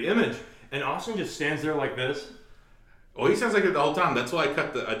image, and Austin just stands there like this. Oh, he sounds like it the whole time. That's why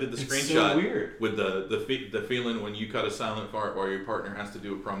I did the screenshot. It's so weird. With the feeling when you cut a silent fart while your partner has to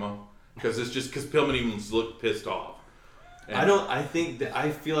do a promo. Because Pillman even looked pissed off. And I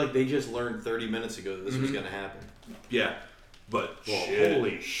feel like they just learned 30 minutes ago that this was going to happen. Yeah. But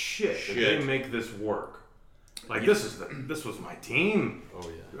holy shit. Did they make this work? Like this was my team. Oh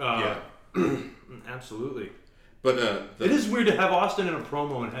yeah. Absolutely. But it is weird to have Austin in a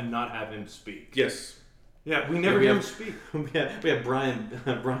promo and not have him speak. Yes. Yeah, we never hear him speak. We have Brian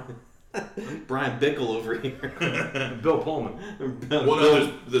Bickle over here. Bill Pullman.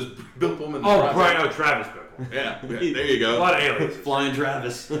 There's Bill Pullman. Travis Bickle. Yeah, there you go. A lot of aliens. Flying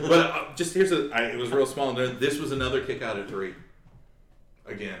Travis. But just it was real small. This was another kick out of 3.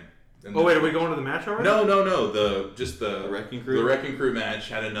 Again. Wait, are we going to the match already? No. The Wrecking Crew? The Wrecking Crew match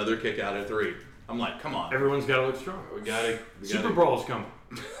had another kick out of 3. I'm like, come on. Everyone's got to look strong. We got it. Super Brawl's coming.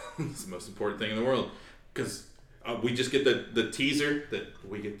 It's the most important thing in the world. Because we just get the teaser that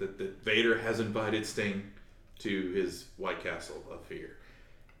we get that Vader has invited Sting to his White Castle of Fear.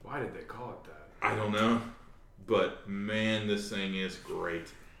 Why did they call it that? I don't know. But man, this thing is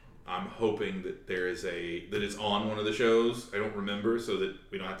great. I'm hoping that that it's on one of the shows. I don't remember, so that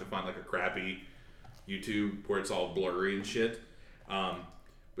we don't have to find like a crappy YouTube where it's all blurry and shit.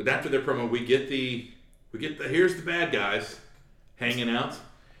 But after their promo, we get the here's the bad guys hanging out,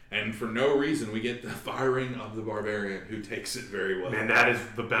 and for no reason we get the firing of the Barbarian, who takes it very well. Man, that is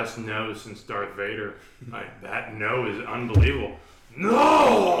the best no since Darth Vader. Like, that no is unbelievable.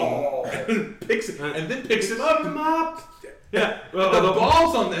 No! picks him up. Yeah, well, the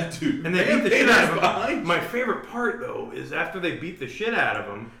balls on that dude. And they beat the shit out of him. My favorite part, though, is after they beat the shit out of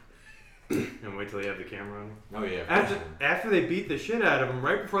him. And wait till you have the camera on. Oh yeah. After they beat the shit out of him,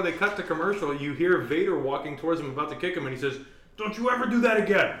 right before they cut the commercial, you hear Vader walking towards him, about to kick him, and he says, "Don't you ever do that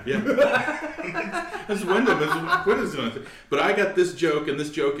again." Yeah. That's Wyndham. Wyndham's doing it. But I got this joke, and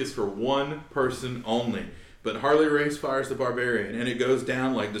this joke is for one person only. But Harley Race fires the Barbarian, and it goes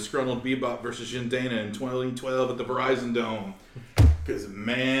down like disgruntled Bebop versus Dana in 2012 at the Verizon Dome. Because,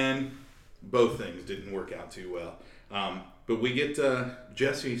 man, both things didn't work out too well. But we get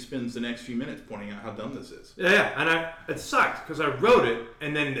Jesse spends the next few minutes pointing out how dumb this is. Yeah, and it sucked because I wrote it,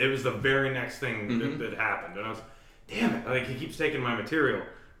 and then it was the very next thing that happened, and I was, damn it! Like, he keeps taking my material.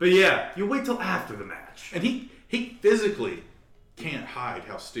 But yeah, you wait till after the match, and he physically can't hide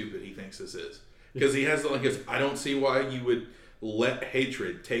how stupid he thinks this is, because he has I don't see why you would let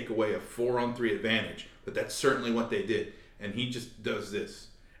hatred take away a 4-on-3 advantage, but that's certainly what they did, and he just does this,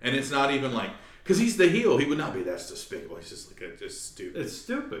 and it's not even like. Because he's the heel, he would not be that despicable. He's just just stupid. It's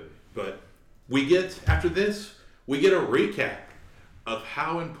stupid. But after this, we get a recap of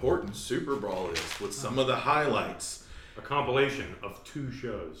how important Super Brawl is with some of the highlights. A compilation of 2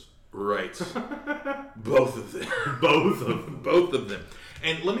 shows. Right. Both of them. Both of them.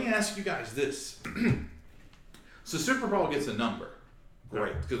 And let me ask you guys this. So Super Brawl gets a number.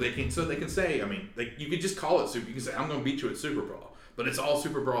 Great. Because they can say, I mean, you could just call it Super. You can say, I'm going to beat you at Super Brawl. But it's all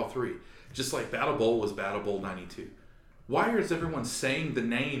Super Brawl 3. Just like Battle Bowl was Battle Bowl 92. Why is everyone saying the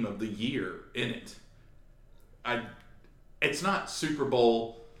name of the year in it? It's not Super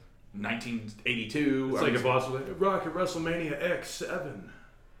Bowl 1982. It's like a boss like Rocket WrestleMania X7.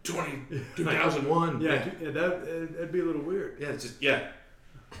 2001. Yeah, that'd be a little weird. Yeah, it's just,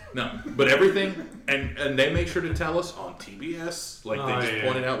 No, but everything, and they make sure to tell us on TBS, they just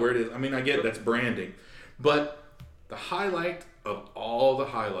pointed out where it is. I mean, I get that's branding. But the highlight of all the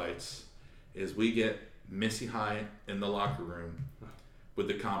highlights is we get Missy Hyatt in the locker room with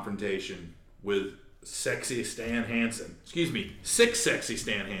the confrontation with sexy Stan Hansen. Excuse me, 6 sexy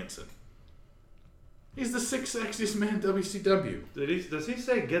Stan Hansen. He's the 6th sexiest man in WCW. Does he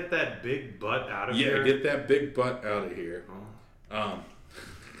say get that big butt out of here? Yeah, get that big butt out of here.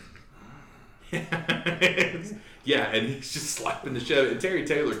 Yeah, and he's just slapping the show. And Terry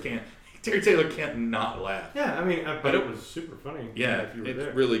Taylor can't not laugh. Yeah, I mean, but it was super funny. Yeah, if you were it's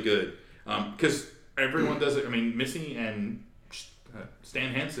there. really good. Because everyone does it. I mean, Missy and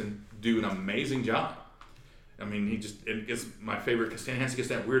Stan Hansen do an amazing job. I mean, it gets my favorite because Stan Hansen gets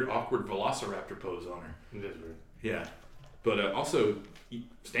that weird, awkward velociraptor pose on her. It is weird. Yeah. But also,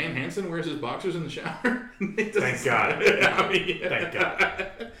 Stan Hansen wears his boxers in the shower. Thank God. I mean, yeah. Thank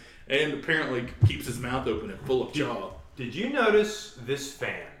God. And apparently keeps his mouth open and full of jaw. Did you notice this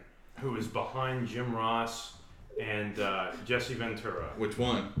fan who was behind Jim Ross and Jesse Ventura? Which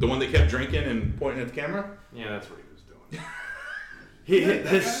one? The one that kept drinking and pointing at the camera? Yeah, that's what he was doing.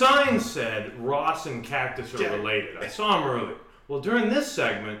 His sign said Ross and Cactus are related. I saw him earlier. Well, during this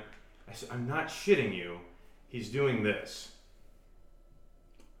segment, I said, I'm not shitting you. He's doing this.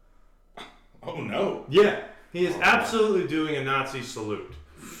 Oh, no. Yeah. He is absolutely doing a Nazi salute.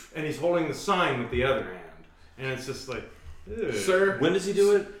 And he's holding the sign with the other hand. And it's just like, ew. Sir, when does he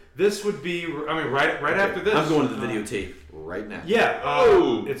do it? This would be, I mean, right after this. I'm going to the videotape right now. Yeah.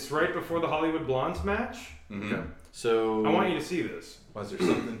 It's right before the Hollywood Blondes match. Mm-hmm. Okay. So I want you to you to see this. Was there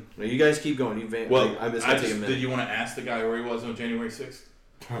something? No, you guys keep going. It's gonna take a minute. Did you want to ask the guy where he was on January 6th?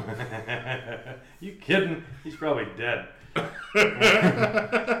 You kidding? He's probably dead.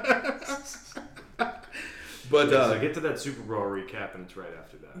 But so get to that Super Brawl recap, and it's right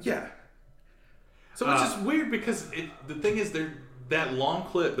after that. Yeah. So it's just weird because the thing is they're that long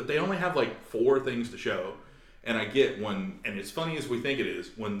clip, but they only have like 4 things to show. And I get and as funny as we think it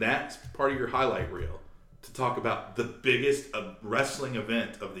is, when that's part of your highlight reel to talk about the biggest wrestling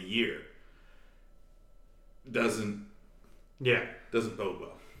event of the year, doesn't bode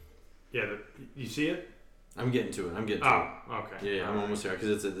well. Yeah, you see it? I'm getting to it. Oh, okay. Yeah, I'm almost there because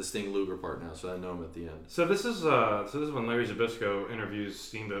it's at the Sting Luger part now, so I know him at the end. So this is when Larry Zbyszko interviews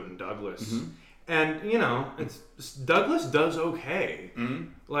Steamboat and Douglas, and Douglas does okay.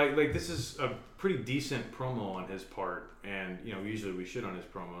 Like this is a pretty decent promo on his part, and usually we shit on his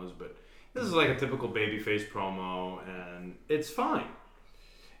promos, but this is like a typical babyface promo, and it's fine.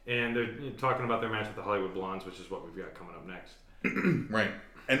 And they're talking about their match with the Hollywood Blondes, which is what we've got coming up next. Right,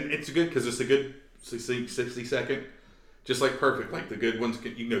 and it's good because it's a good 60 second, just like perfect. Like the good ones,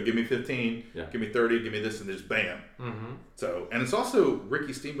 give me 15, give me 30, give me this, and just bam. So, and it's also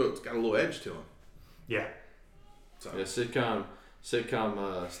Ricky Steamboat's got a little edge to him. Yeah. So yeah, sitcom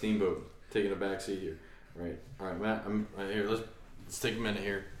Steamboat taking a back seat here. Right. All right, Matt. I'm here. Let's take a minute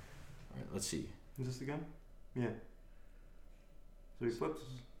here. All right. Let's see. Is this the gun? Yeah. So he flips.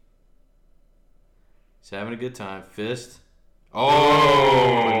 He's having a good time. Fist.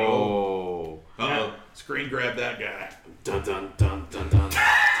 Oh. Uh-oh. Screen grab that guy. Dun dun dun dun dun.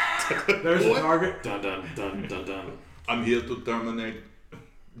 There's the target. Dun dun dun dun dun. I'm here to terminate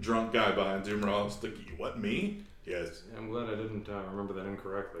drunk guy behind Jim Ross. What, me? Yes. I'm glad I didn't remember that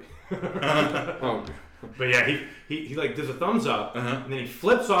incorrectly. Oh. But yeah, he like does a thumbs up, and then he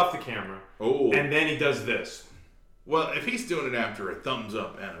flips off the camera, and then he does this. Well, if he's doing it after a thumbs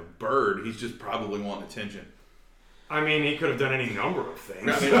up and a bird, he's just probably wanting attention. I mean, he could have done any number of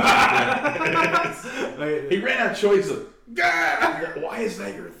things. He ran out of choices. Why is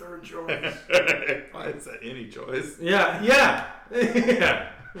that your third choice? Why is that any choice? Yeah.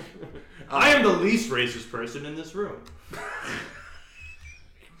 I am the least racist person in this room.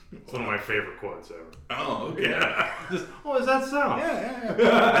 It's one of my favorite quotes ever. Oh, okay. Yeah. Is that so? Yeah.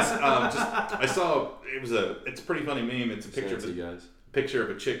 I saw it's a pretty funny meme. It's a picture of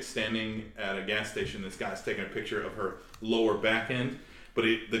a chick standing at a gas station. This guy's taking a picture of her lower back end. But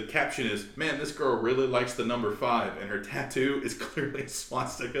the caption is, man, this girl really likes the number 5, and her tattoo is clearly a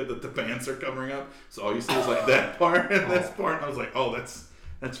swastika that the pants are covering up. So all you see is like that part and this part. And I was like, oh, that's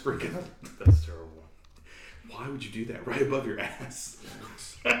freaking. That's terrible. Why would you do that right above your ass?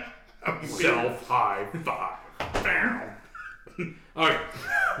 Self high five. All right.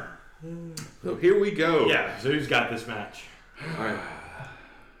 So here we go. Yeah. So who's got this match? All right.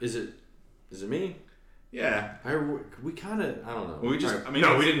 Is it me? Yeah. We kind of, I don't know. We just, right.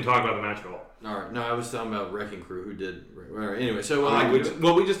 No, we didn't talk about the match at all. All right. No, I was talking about Wrecking Crew, who did. All right. Anyway, so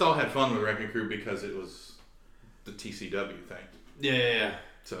we just all had fun with Wrecking Crew because it was the TCW thing. Yeah.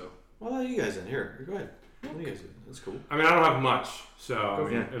 So. Well, you guys in here. Go ahead. You guys, that's cool. I mean, I don't have much, so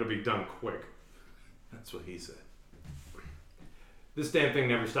it'll be done quick. That's what he said. This damn thing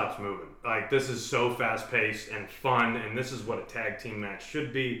never stops moving. Like, this is so fast-paced and fun, and this is what a tag team match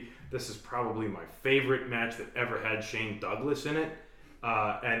should be. This is probably my favorite match that ever had Shane Douglas in it.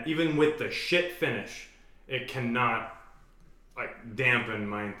 And even with the shit finish, it cannot dampen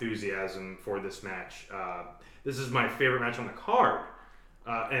my enthusiasm for this match. This is my favorite match on the card.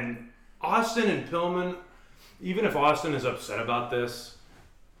 And Austin and Pillman, even if Austin is upset about this,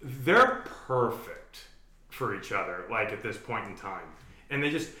 they're perfect for each other, at this point in time. And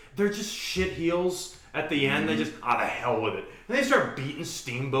they're just shit heels at the end. They just, the hell with it. And they start beating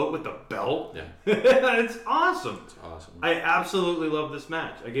Steamboat with the belt. Yeah. It's awesome. It's awesome. I absolutely love this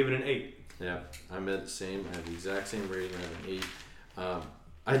match. I gave it an 8. Yeah, I'm at the same. I have the exact same rating. I have an 8.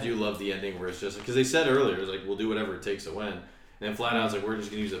 I do love the ending where it's just because they said earlier, it was like, we'll do whatever it takes to win. And then flat out, it's like, we're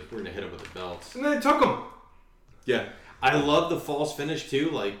gonna hit him with the belts. And then it took him. Yeah. I love the false finish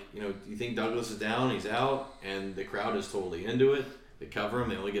too. You think Douglas is down, he's out, and the crowd is totally into it. They cover him,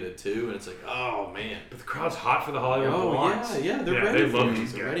 they only get a 2, and it's like, oh man. But the crowd's hot for the Hollywood Blondes. Yeah, they're ready for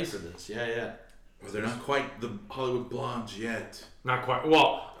this. They're ready for this. Yeah. Well, they're not quite the Hollywood Blondes yet. Not quite.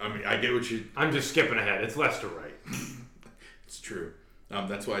 Well, I mean, I get what you. I'm just skipping ahead. It's left to right. It's true.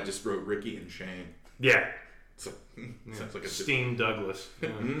 That's why I just wrote Ricky and Shane. Yeah. Sounds like a steamed Douglas. Yeah.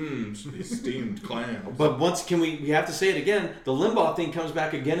 Steamed clams. But we have to say it again. The Limbaugh thing comes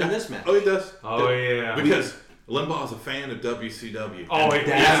back again in this match. Oh, it does. Yeah. Because Limbaugh is a fan of WCW. Oh,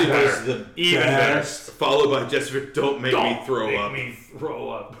 that was the even best. Better. Followed by Jessica, don't make me throw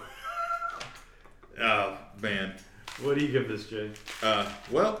up. Oh, man. What do you give this, Jay?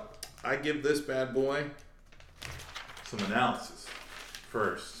 Well, I give this bad boy some analysis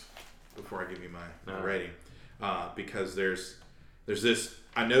first before I give you my rating. Because there's this.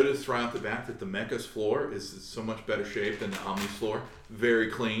 I noticed right off the bat that the Mecca's floor is so much better shape than the Omni's floor. Very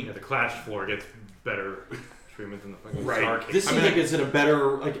clean. Yeah, the Clash floor gets better treatment than the fucking right. Starcade. This seems like it's in a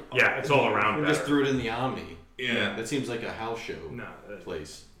better it's all around. We just threw it in the Omni. Yeah, that seems like a house show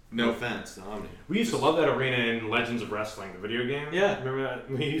place. No offense to Omni. We used to love that arena in Legends of Wrestling, the video game. Yeah. Remember that?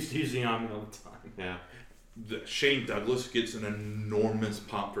 We used to use the Omni all the time. Yeah. Shane Douglas gets an enormous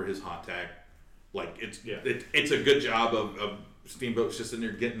pop for his hot tag. Like, it's a good job of Steamboat's just in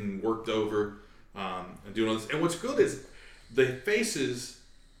there getting worked over and doing all this. And what's good is the faces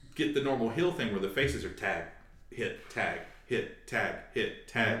get the normal heel thing where the faces are tag, hit, tag, hit, tag, hit,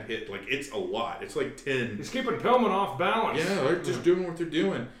 tag, hit. Like, it's a lot. It's like 10. He's keeping Pillman off balance. Yeah, they're just doing what they're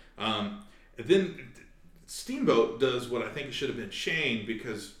doing. And then Steamboat does what I think it should have been Shane,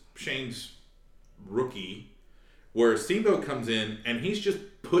 because Shane's rookie, where Steamboat comes in and he's just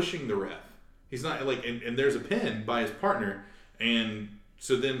pushing the ref. He's not like, and there's a pin by his partner, and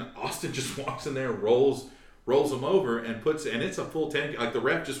so then Austin just walks in there, rolls him over, and it's a full 10. Like, the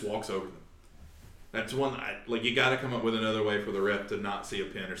ref just walks over them. That's one. Like, you got to come up with another way for the ref to not see a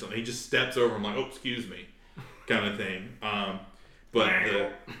pin or something. He just steps over him like, oh, excuse me, kind of thing.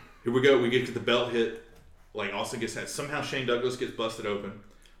 Here we go. We get to the belt hit. Like, Austin gets that. Somehow Shane Douglas gets busted open.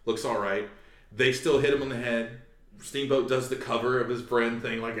 Looks all right. They still hit him on the head. Steamboat does the cover of his friend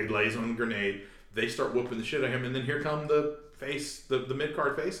thing, like he lays on a grenade. They start whooping the shit out of him, and then here come the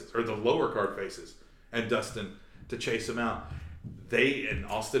mid-card faces, or the lower-card faces, and Dustin to chase him out. And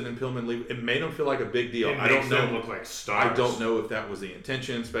Austin and Pillman leave. It made them feel like a big deal. I don't know. Them look like stars. I don't know if that was the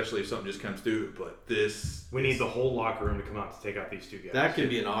intention, especially if something just comes through. But we need the whole locker room to come out to take out these two guys. That could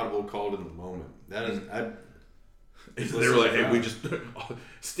be an audible called in the moment. That is. They were like, hey,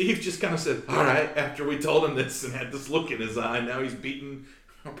 Steve just kind of said, all right, after we told him this and had this look in his eye. Now he's beating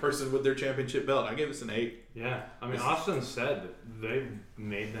a person with their championship belt. I gave this an 8. Yeah. I mean, Austin said that they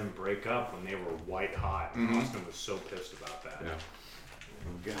made them break up when they were white hot. Mm-hmm. Austin was so pissed about that. Yeah.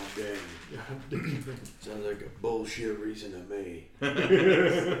 Oh, God dang. Sounds like a bullshit reason to me.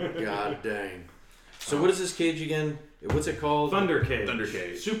 God dang. So what is this cage again? What's it called? Thunder Cage. Thunder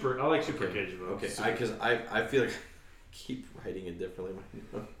Cage. Super. I like Super Cage though. Okay. Because I feel like I keep writing it differently.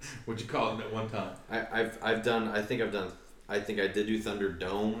 What'd you call it at one time? I think I did do Thunder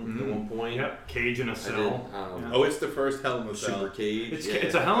Dome at one point. Yep. Cage in a Cell. Oh, it's the first Hell in a Cell. Super Cage.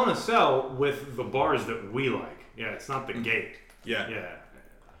 It's a Hell in a Cell with the bars that we like. Yeah, it's not the gate. Yeah. Yeah.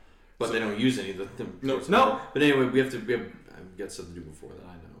 But they don't use any of them. No. But anyway, we have got something to do before that.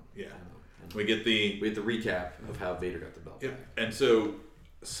 I know. Yeah. I know. We get the recap of how Vader got the belt. Yep. And so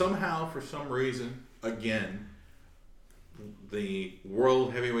somehow, for some reason, again, the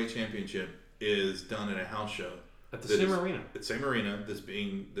World Heavyweight Championship is done in a house show at the same arena. It's same arena that's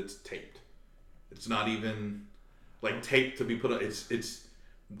taped. It's not even like taped to be put on. It's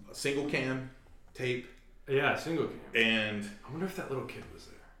a single cam tape. Yeah, single cam. And I wonder if that little kid was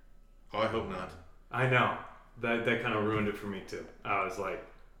there. Oh, I hope not. I know. That kind of ruined it for me too. I was like,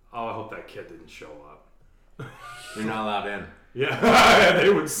 oh, I hope that kid didn't show up. You're not allowed in. Yeah, they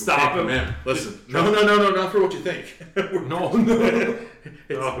would stop him. Man, listen, no, not for what you think. No.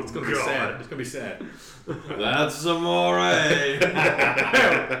 It's gonna be sad. It's gonna be sad. That's amore.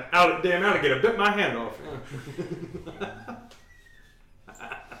 Damn alligator bit my hand off.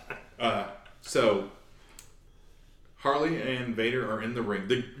 So Harley and Vader are in the ring.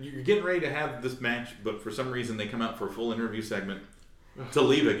 You're getting ready to have this match, but for some reason they come out for a full interview segment to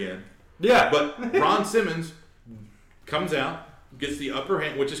leave again. Yeah. But Ron Simmons comes out, gets the upper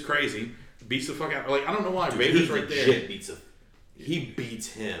hand, which is crazy, beats the fuck out. Like, I don't know why. Vader's right there. He beats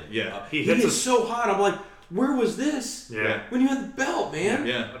him. Yeah. He is so hot. I'm like, where was this? Yeah. When you had the belt, man.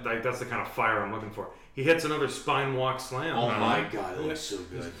 Yeah. Like, that's the kind of fire I'm looking for. He hits another spine walk slam. Oh my God, that looks so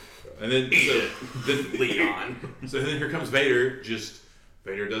good. And then Leon. So then here comes Vader.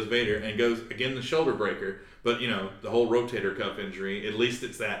 Vader does Vader and goes again the shoulder breaker. But the whole rotator cuff injury. At least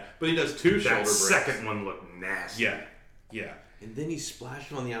it's that. But he does 2 shoulder breaks. That second one looked nasty. Yeah. And then he splashed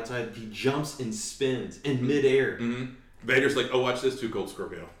him on the outside. He jumps and spins in midair. Mm-hmm. Vader's like, oh, watch this, 2 Cold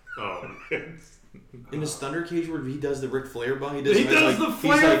Scorpio. Oh. In his Thunder Cage where he does the Ric Flair bump, he does the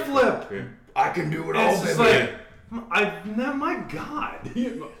flare flip. Yeah. I can do it all, baby. My God.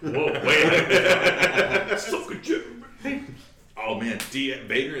 Whoa, wait. So good job. Oh man,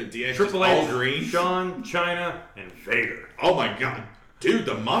 Vader and DX Triple all H, green. Shawn, Chyna, and Vader. Oh my God, dude,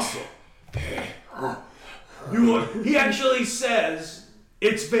 the muscle. He actually says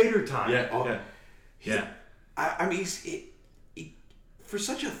it's Vader time. Yeah. I mean, for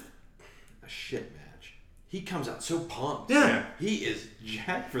such a shit match, he comes out so pumped. Yeah. He is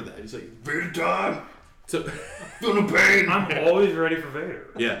jacked for that. He's like, Vader time. So, feel the pain. I'm always ready for Vader.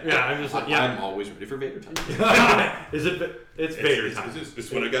 Yeah. I'm just like, I'm always ready for Vader time. It's Vader time.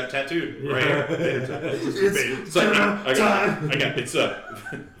 It's what I got tattooed right here. Vader time. It's I got it's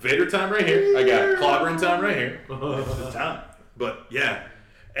Vader time right here. I got clobbering time right here. It's the time. But yeah,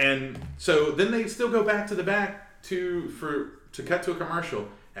 And so then they still go back to the back to cut to a commercial.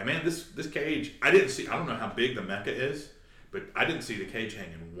 And man, this cage, I don't know how big the mecha is, but I didn't see the cage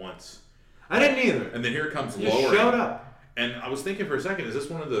hanging once. I didn't either. And then here it comes Just lowering. showed up. And I was thinking for a second, is this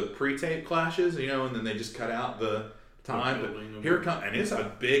one of the pre-tape clashes? And then they just cut out the time. But here it comes, and it's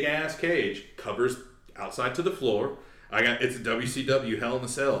a big ass cage, covers outside to the floor. It's a WCW Hell in a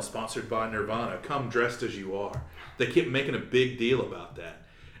Cell, sponsored by Nirvana. Come dressed as you are. They keep making a big deal about that.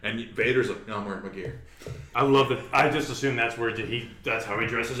 And Vader's like, no, I'm wearing my gear. I love it. I just assume that's that's how he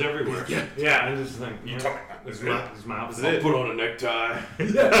dresses everywhere. Yeah. I just think, this is my outfit. I'll put on a necktie.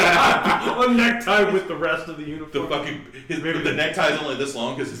 A necktie with the rest of the uniform. The necktie is only this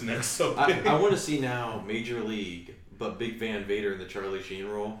long because his neck's so big. I want to see now Major League, but Big Van Vader in the Charlie Sheen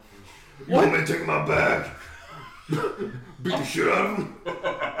role. You want me to take my bag? Beat the shit out of him?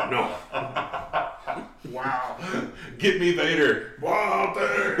 No. Wow. Get me Vader. Wow,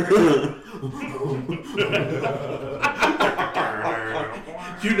 there.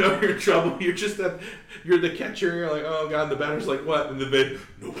 You're in trouble. You're the catcher. You're like, oh God, and the batter's like, what? And the Vader,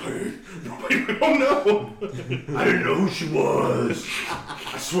 no pain. Oh no. I didn't know who she was.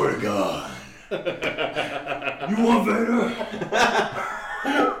 I swear to God. You want Vader?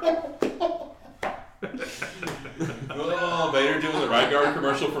 Oh, Vader doing the right guard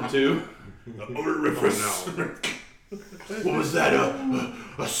commercial from 2. Odoriferous. What was that?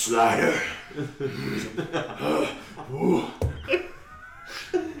 A slider?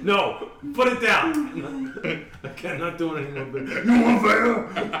 No, put it down. I cannot do anything more big. You want Vader?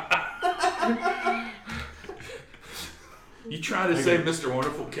 You try to say Mr.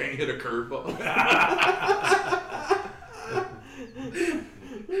 Wonderful can't hit a curveball.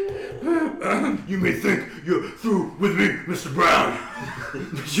 You may think you're through with me, Mr. Brown.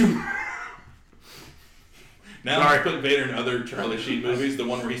 Now I put Vader in other Charlie Sheen movies. The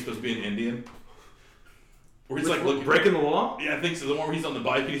one where he's supposed to be an Indian. Where he's like looking breaking the law? Yeah, I think so. The one where he's on the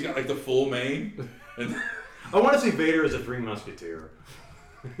bike and he's got like the full mane. And I want to see Vader as a Three Musketeer.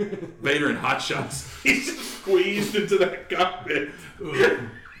 Vader in Hot Shots. He's just squeezed into that cockpit. You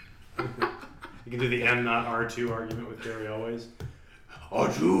can do the M not R2 argument with Jerry Always.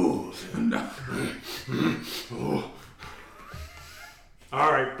 R2. No.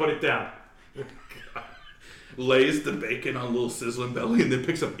 All right, put it down. Lays the bacon on a little sizzling belly and then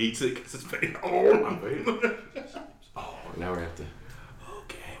picks up, eats it because it's Vader. Oh, my Vader. Oh, now we have to.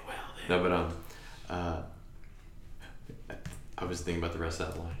 Okay, well then. No, but I was thinking about the rest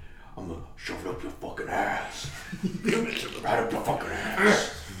of that line. I'm gonna shove it up your fucking ass. Right up your fucking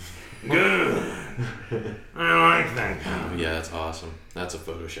ass. Good. I like that. Oh, yeah, that's awesome. That's a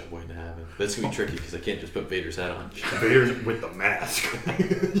Photoshop waiting to happen. But it's gonna be tricky because I can't just put Vader's hat on. Vader's with the mask.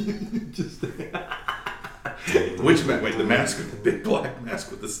 Which mask? Wait, the mask with the big black mask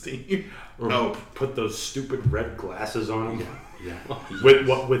with the steam? Or put those stupid red glasses on him. Yeah.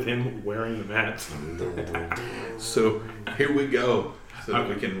 With him wearing the mask. So here we go. So that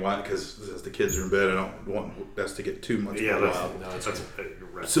we can watch, because as the kids are in bed, I don't want us to get too much. Yeah, that's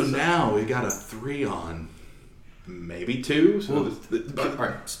so now we got a 3 on, maybe 2. So all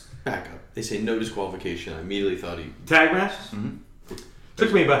right, back up. They say no disqualification. I immediately thought he tag matches. Mm-hmm.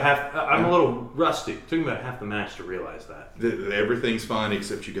 Took me about half. I'm a little rusty. Took me about half the match to realize that. Everything's fine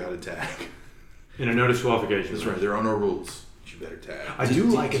except you got a tag. In a no disqualification. That's right. There are no rules. You better tag. I do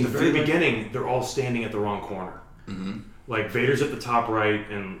like in the very beginning. They're all standing at the wrong corner. Mm-hmm. Like Vader's at the top right,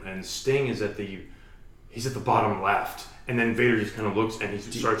 and Sting is he's at the bottom left, and then Vader just kind of looks and he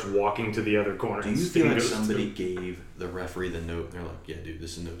starts walking to the other corner. Do you feel like somebody gave the referee the note and they're like, yeah, dude,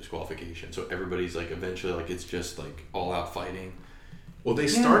 this is no disqualification? So everybody's like, eventually, like it's just like all out fighting. Well, they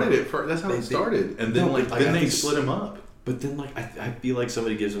started it first. That's how it started, and then then they split him up. But then, like, I feel like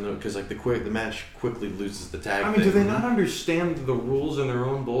somebody gives them the note because like the match quickly loses the tag. I mean, do they not understand the rules in their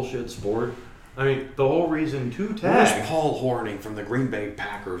own bullshit sport? I mean, the whole reason to tag. Where's Paul Horning from the Green Bay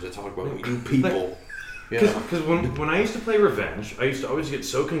Packers that talk about you people? Because when I used to play Revenge, I used to always get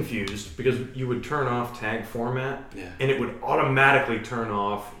so confused because you would turn off tag format, and it would automatically turn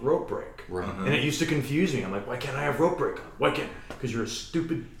off rope break. Right. And it used to confuse me. I'm like, why can't I have rope break on? Why can't? Because you're a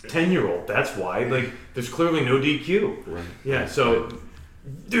stupid 10-year-old. That's why. Like, there's clearly no DQ. Right. Yeah. So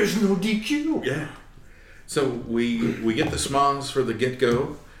there's no DQ. Yeah. So we get the smongs for the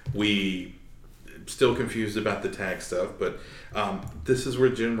get-go. We still confused about the tag stuff, but this is where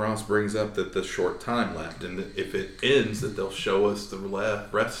Jim Ross brings up that the short time left, and that if it ends, that they'll show us the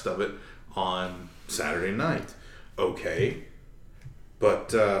rest of it on Saturday night. Okay,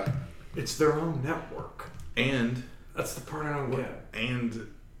 but it's their own network, and that's the part I don't get. And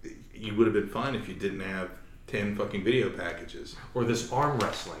you would have been fine if you didn't have 10 fucking video packages. Or this arm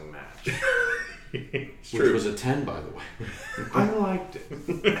wrestling match. Which was a 10, by the way. I liked it.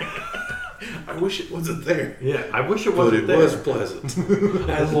 I wish it wasn't there. Yeah, I wish it wasn't there. But it was pleasant.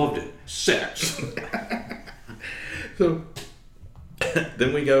 I loved it. Sex. So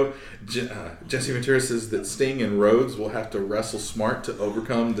then we go. Jesse Ventura says that Sting and Rhodes will have to wrestle smart to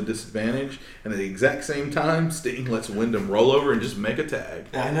overcome the disadvantage, and at the exact same time, Sting lets Wyndham roll over and just make a tag.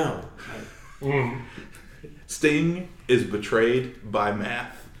 I know. Sting is betrayed by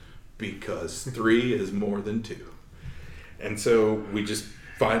math because 3 is more than 2, and so we just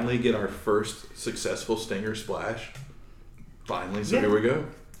finally get our first successful Stinger splash. Finally, so here we go.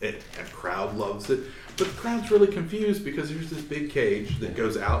 And crowd loves it. But the crowd's really confused because there's this big cage that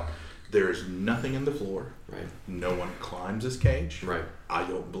goes out. There is nothing in the floor. Right. No one climbs this cage. Right. I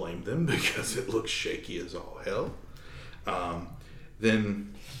don't blame them because it looks shaky as all hell.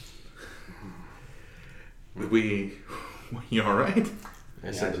 Then you all right?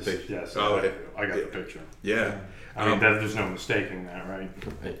 I sent the picture. Yes. Oh, I got the picture. Yeah. I mean, there's no mistaking that, right?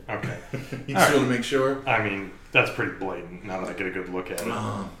 Okay. You just want to make sure? I mean, that's pretty blatant now that I get a good look at it.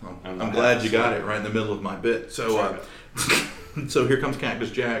 I'm glad you got it right in the middle of my bit. So, so here comes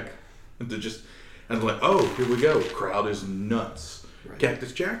Cactus Jack. And I'm like, oh, here we go. Crowd is nuts. Right.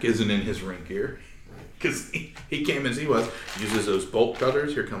 Cactus Jack isn't in his ring gear because he came as he was. Uses those bolt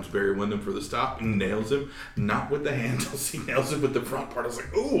cutters. Here comes Barry Windham for the stop and nails him. Not with the handles. He nails him with the front part. I was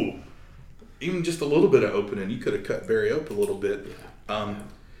like, ooh. Even just a little bit of opening, you could have cut Barry open a little bit. And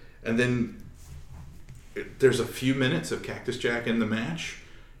then there's a few minutes of Cactus Jack in the match.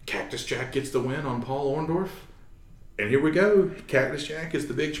 Cactus Jack gets the win on Paul Orndorff. And here we go. Cactus Jack is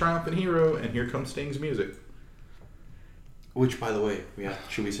the big triumphant hero, and here comes Sting's music. Which, by the way,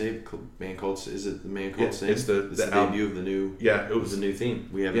 should we say Man Cold? Is it the Man Cold Sting? It's the debut of the new. Yeah, it was the new theme.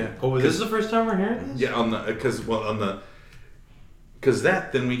 We have. Yeah. Oh, this is the first time we're hearing this? Yeah, because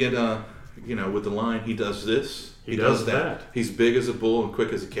then we get with the line, he does this, he does that. He's big as a bull and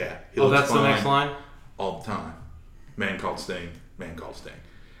quick as a cat. That's the next line? All the time. Man called Sting. Man called Sting.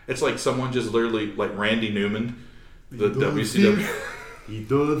 It's like someone just literally, like Randy Newman, the WCW. He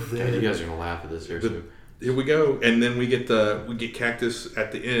does that. God, you guys are gonna laugh at this here too. Here we go, and then we get Cactus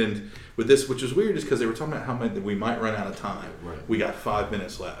at the end with this, which is weird, is because they were talking about how much we might run out of time. Right. We got 5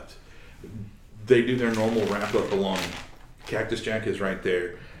 minutes left. They do their normal wrap up along. Cactus Jack is right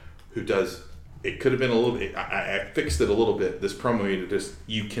there, who does. It could have been a little bit. I fixed it a little bit. This promo,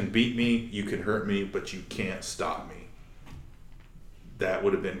 you can beat me, you can hurt me, but you can't stop me. That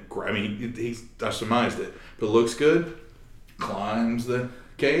would have been great. I mean, I surmised it, but it looks good. Climbs the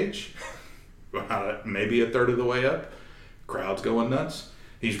cage, maybe a third of the way up. Crowd's going nuts.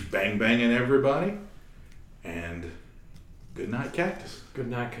 He's banging everybody, and good night, Cactus. Good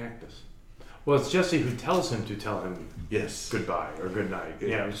night, Cactus. Well, it's Jesse who tells him to tell him yes goodbye or good night.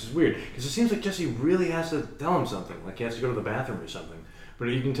 Yeah, which is weird because it seems like Jesse really has to tell him something. Like he has to go to the bathroom or something. But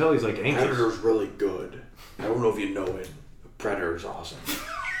you can tell he's like anxious. Predator's really good. I don't know if you know it. Predator's awesome.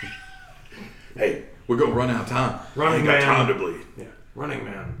 Hey, we're gonna run out of time. Running Man. Man. Got time to bleed. Yeah, Running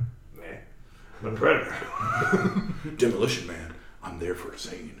Man. The Predator. Demolition Man. I'm there for a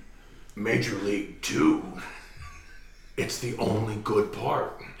scene. Major League 2. It's the only good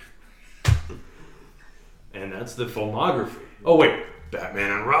part. And that's the filmography. Oh wait, Batman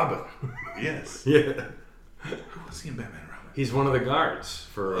and Robin. Yes. Yeah. Who was he in Batman and Robin? He's one of the guards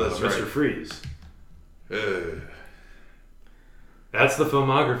for Mr. right. Freeze. That's the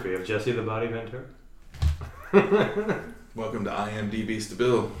filmography of Jesse the Body Ventura. Welcome to IMDb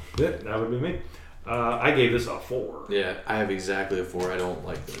Stabil. Yeah, that would be me. I gave this a 4. Yeah, I have exactly a 4. I don't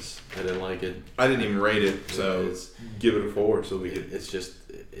like this. I didn't like it. I didn't even rate it, so give it a 4 so we could. It's just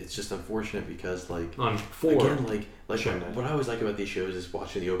unfortunate because on 4 again what I always like about these shows is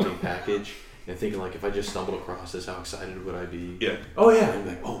watching the opening package and thinking like if I just stumbled across this, how excited would I be? Yeah. Oh yeah. And I'm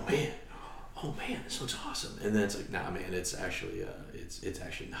like, oh man, this looks awesome. And then it's like, nah, man, it's actually it's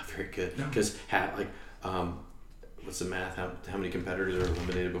actually not very good because what's the math? How many competitors are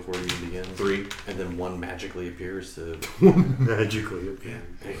eliminated before it even begins? 3. And then one magically appears to magically appear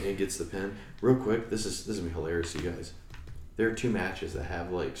and gets the pin. Real quick, this is gonna be hilarious to you guys. There are 2 matches that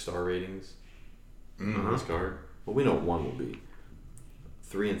have like star ratings on this card. Well, we know what one will be.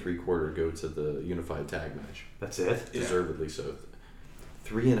 3 3/4 go to the unified tag match. That's it. Deservedly so.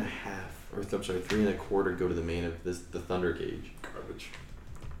 3 3/4 go to the main of the Thunder Cage. Garbage.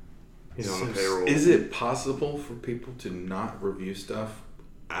 He's on the payroll. Is it possible for people to not review stuff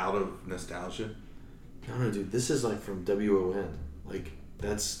out of nostalgia? No, dude. This is like from WON. Like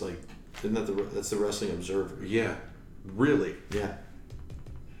that's like, isn't that that's the Wrestling Observer? Yeah. Really? Yeah.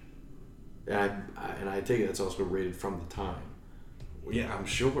 Yeah. and I take it that's also rated from the time. Yeah, I'm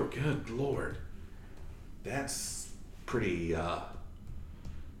sure. Good Lord. That's pretty,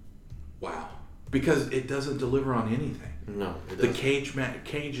 wow. Because it doesn't deliver on anything. No, it the doesn't. cage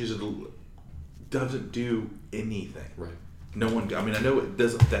doesn't do anything. Right. No one. I mean, I know it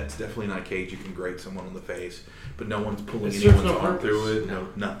doesn't. That's definitely not a cage. You can grate someone in the face, but no one's pulling It anyone's serves no arm purpose. through it. No.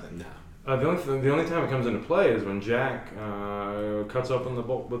 Nothing. No. The only time it comes into play is when Jack cuts open the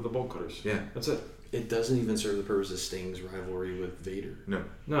bolt with the bolt cutters. Yeah. That's it. It doesn't even serve the purpose of Sting's rivalry with Vader. No.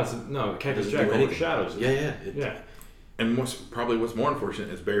 No, Cactus Doesn't Jack do anything. overshadows it. Yeah. Yeah. And probably what's more unfortunate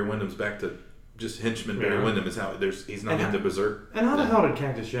is Barry Windham's back to just henchman. Barry Yeah. Windham is how he's not And into berserk. And how the hell did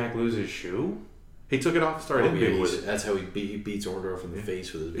Cactus Jack lose his shoe? He took it off and started hitting people with it. That's how he beats Orndorff in the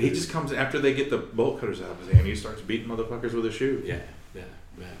face with his. He just comes after they get the bolt cutters out of his hand. He starts beating motherfuckers with a shoe. Yeah.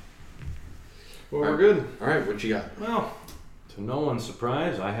 Well, we're good. All right, what you got? Well, to no one's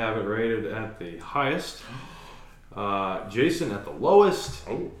surprise, I have it rated at the highest. Jason at the lowest.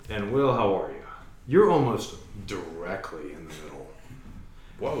 Oh. And Will, how are you? You're almost directly in the middle.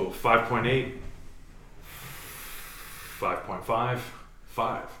 Whoa. 5.8, 5.5,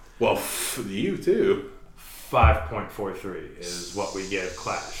 5. Well, for you too. 5.43 is what we get at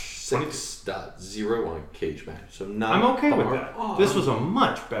Clash. 6.0 on Cage Match, so not. I'm okay with far that. off. This was a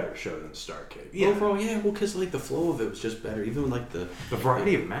much better show than Starrcade. Yeah. Overall, yeah, well, because like the flow of it was just better. Even like the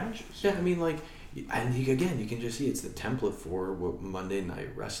variety of matches. Yeah, I mean, like, and you can just see it's the template for what Monday Night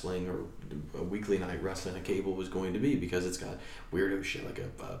Wrestling or a weekly night wrestling on cable was going to be, because it's got weirdo shit like a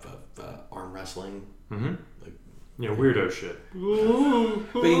arm wrestling. Mm-hmm. Like, weirdo shit. But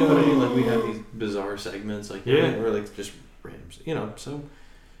you know what I mean? Like, we have these bizarre segments, like, or like just random, so.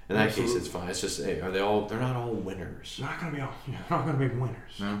 In that case, it's fine. It's just, hey, they're not all winners. They're not gonna be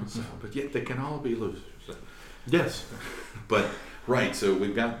winners. No, so, but yet they can all be losers. So. Yes. But right, so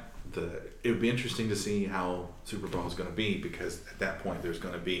we've got it would be interesting to see how Super Bowl is going to be, because at that point there's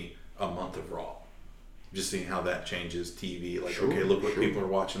going to be a month of Raw. Just seeing how that changes TV. Like, okay, look what people are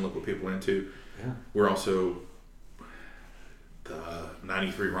watching, look what people are into. Yeah. We're also, the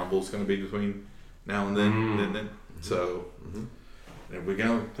 93 Rumble is going to be between now and then. So there we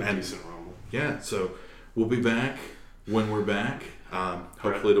go. A decent Rumble. Yeah, so we'll be back when we're back.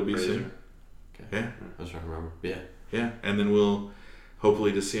 Hopefully it'll be soon. Okay. Yeah. I was trying to remember. Yeah. Yeah, and then we'll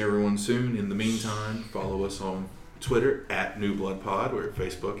hopefully to see everyone soon. In the meantime, follow us on Twitter at New Blood Pod. We're at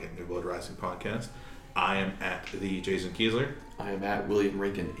Facebook at New Blood Rising Podcast. I am at the Jason Kiesler. I am at William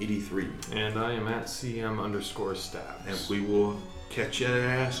Rankin 83. And I am at CM_Stabs. And we will catch your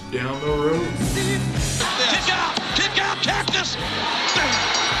ass down the road. Kick out, Cactus!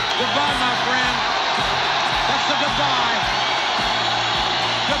 Goodbye, my friend. That's the goodbye.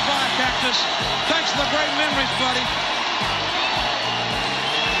 Goodbye, Cactus. Thanks for the great memories, buddy.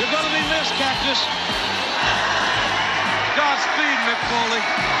 You're going to be missed, Cactus. Godspeed, Mick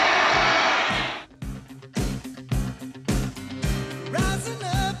Foley.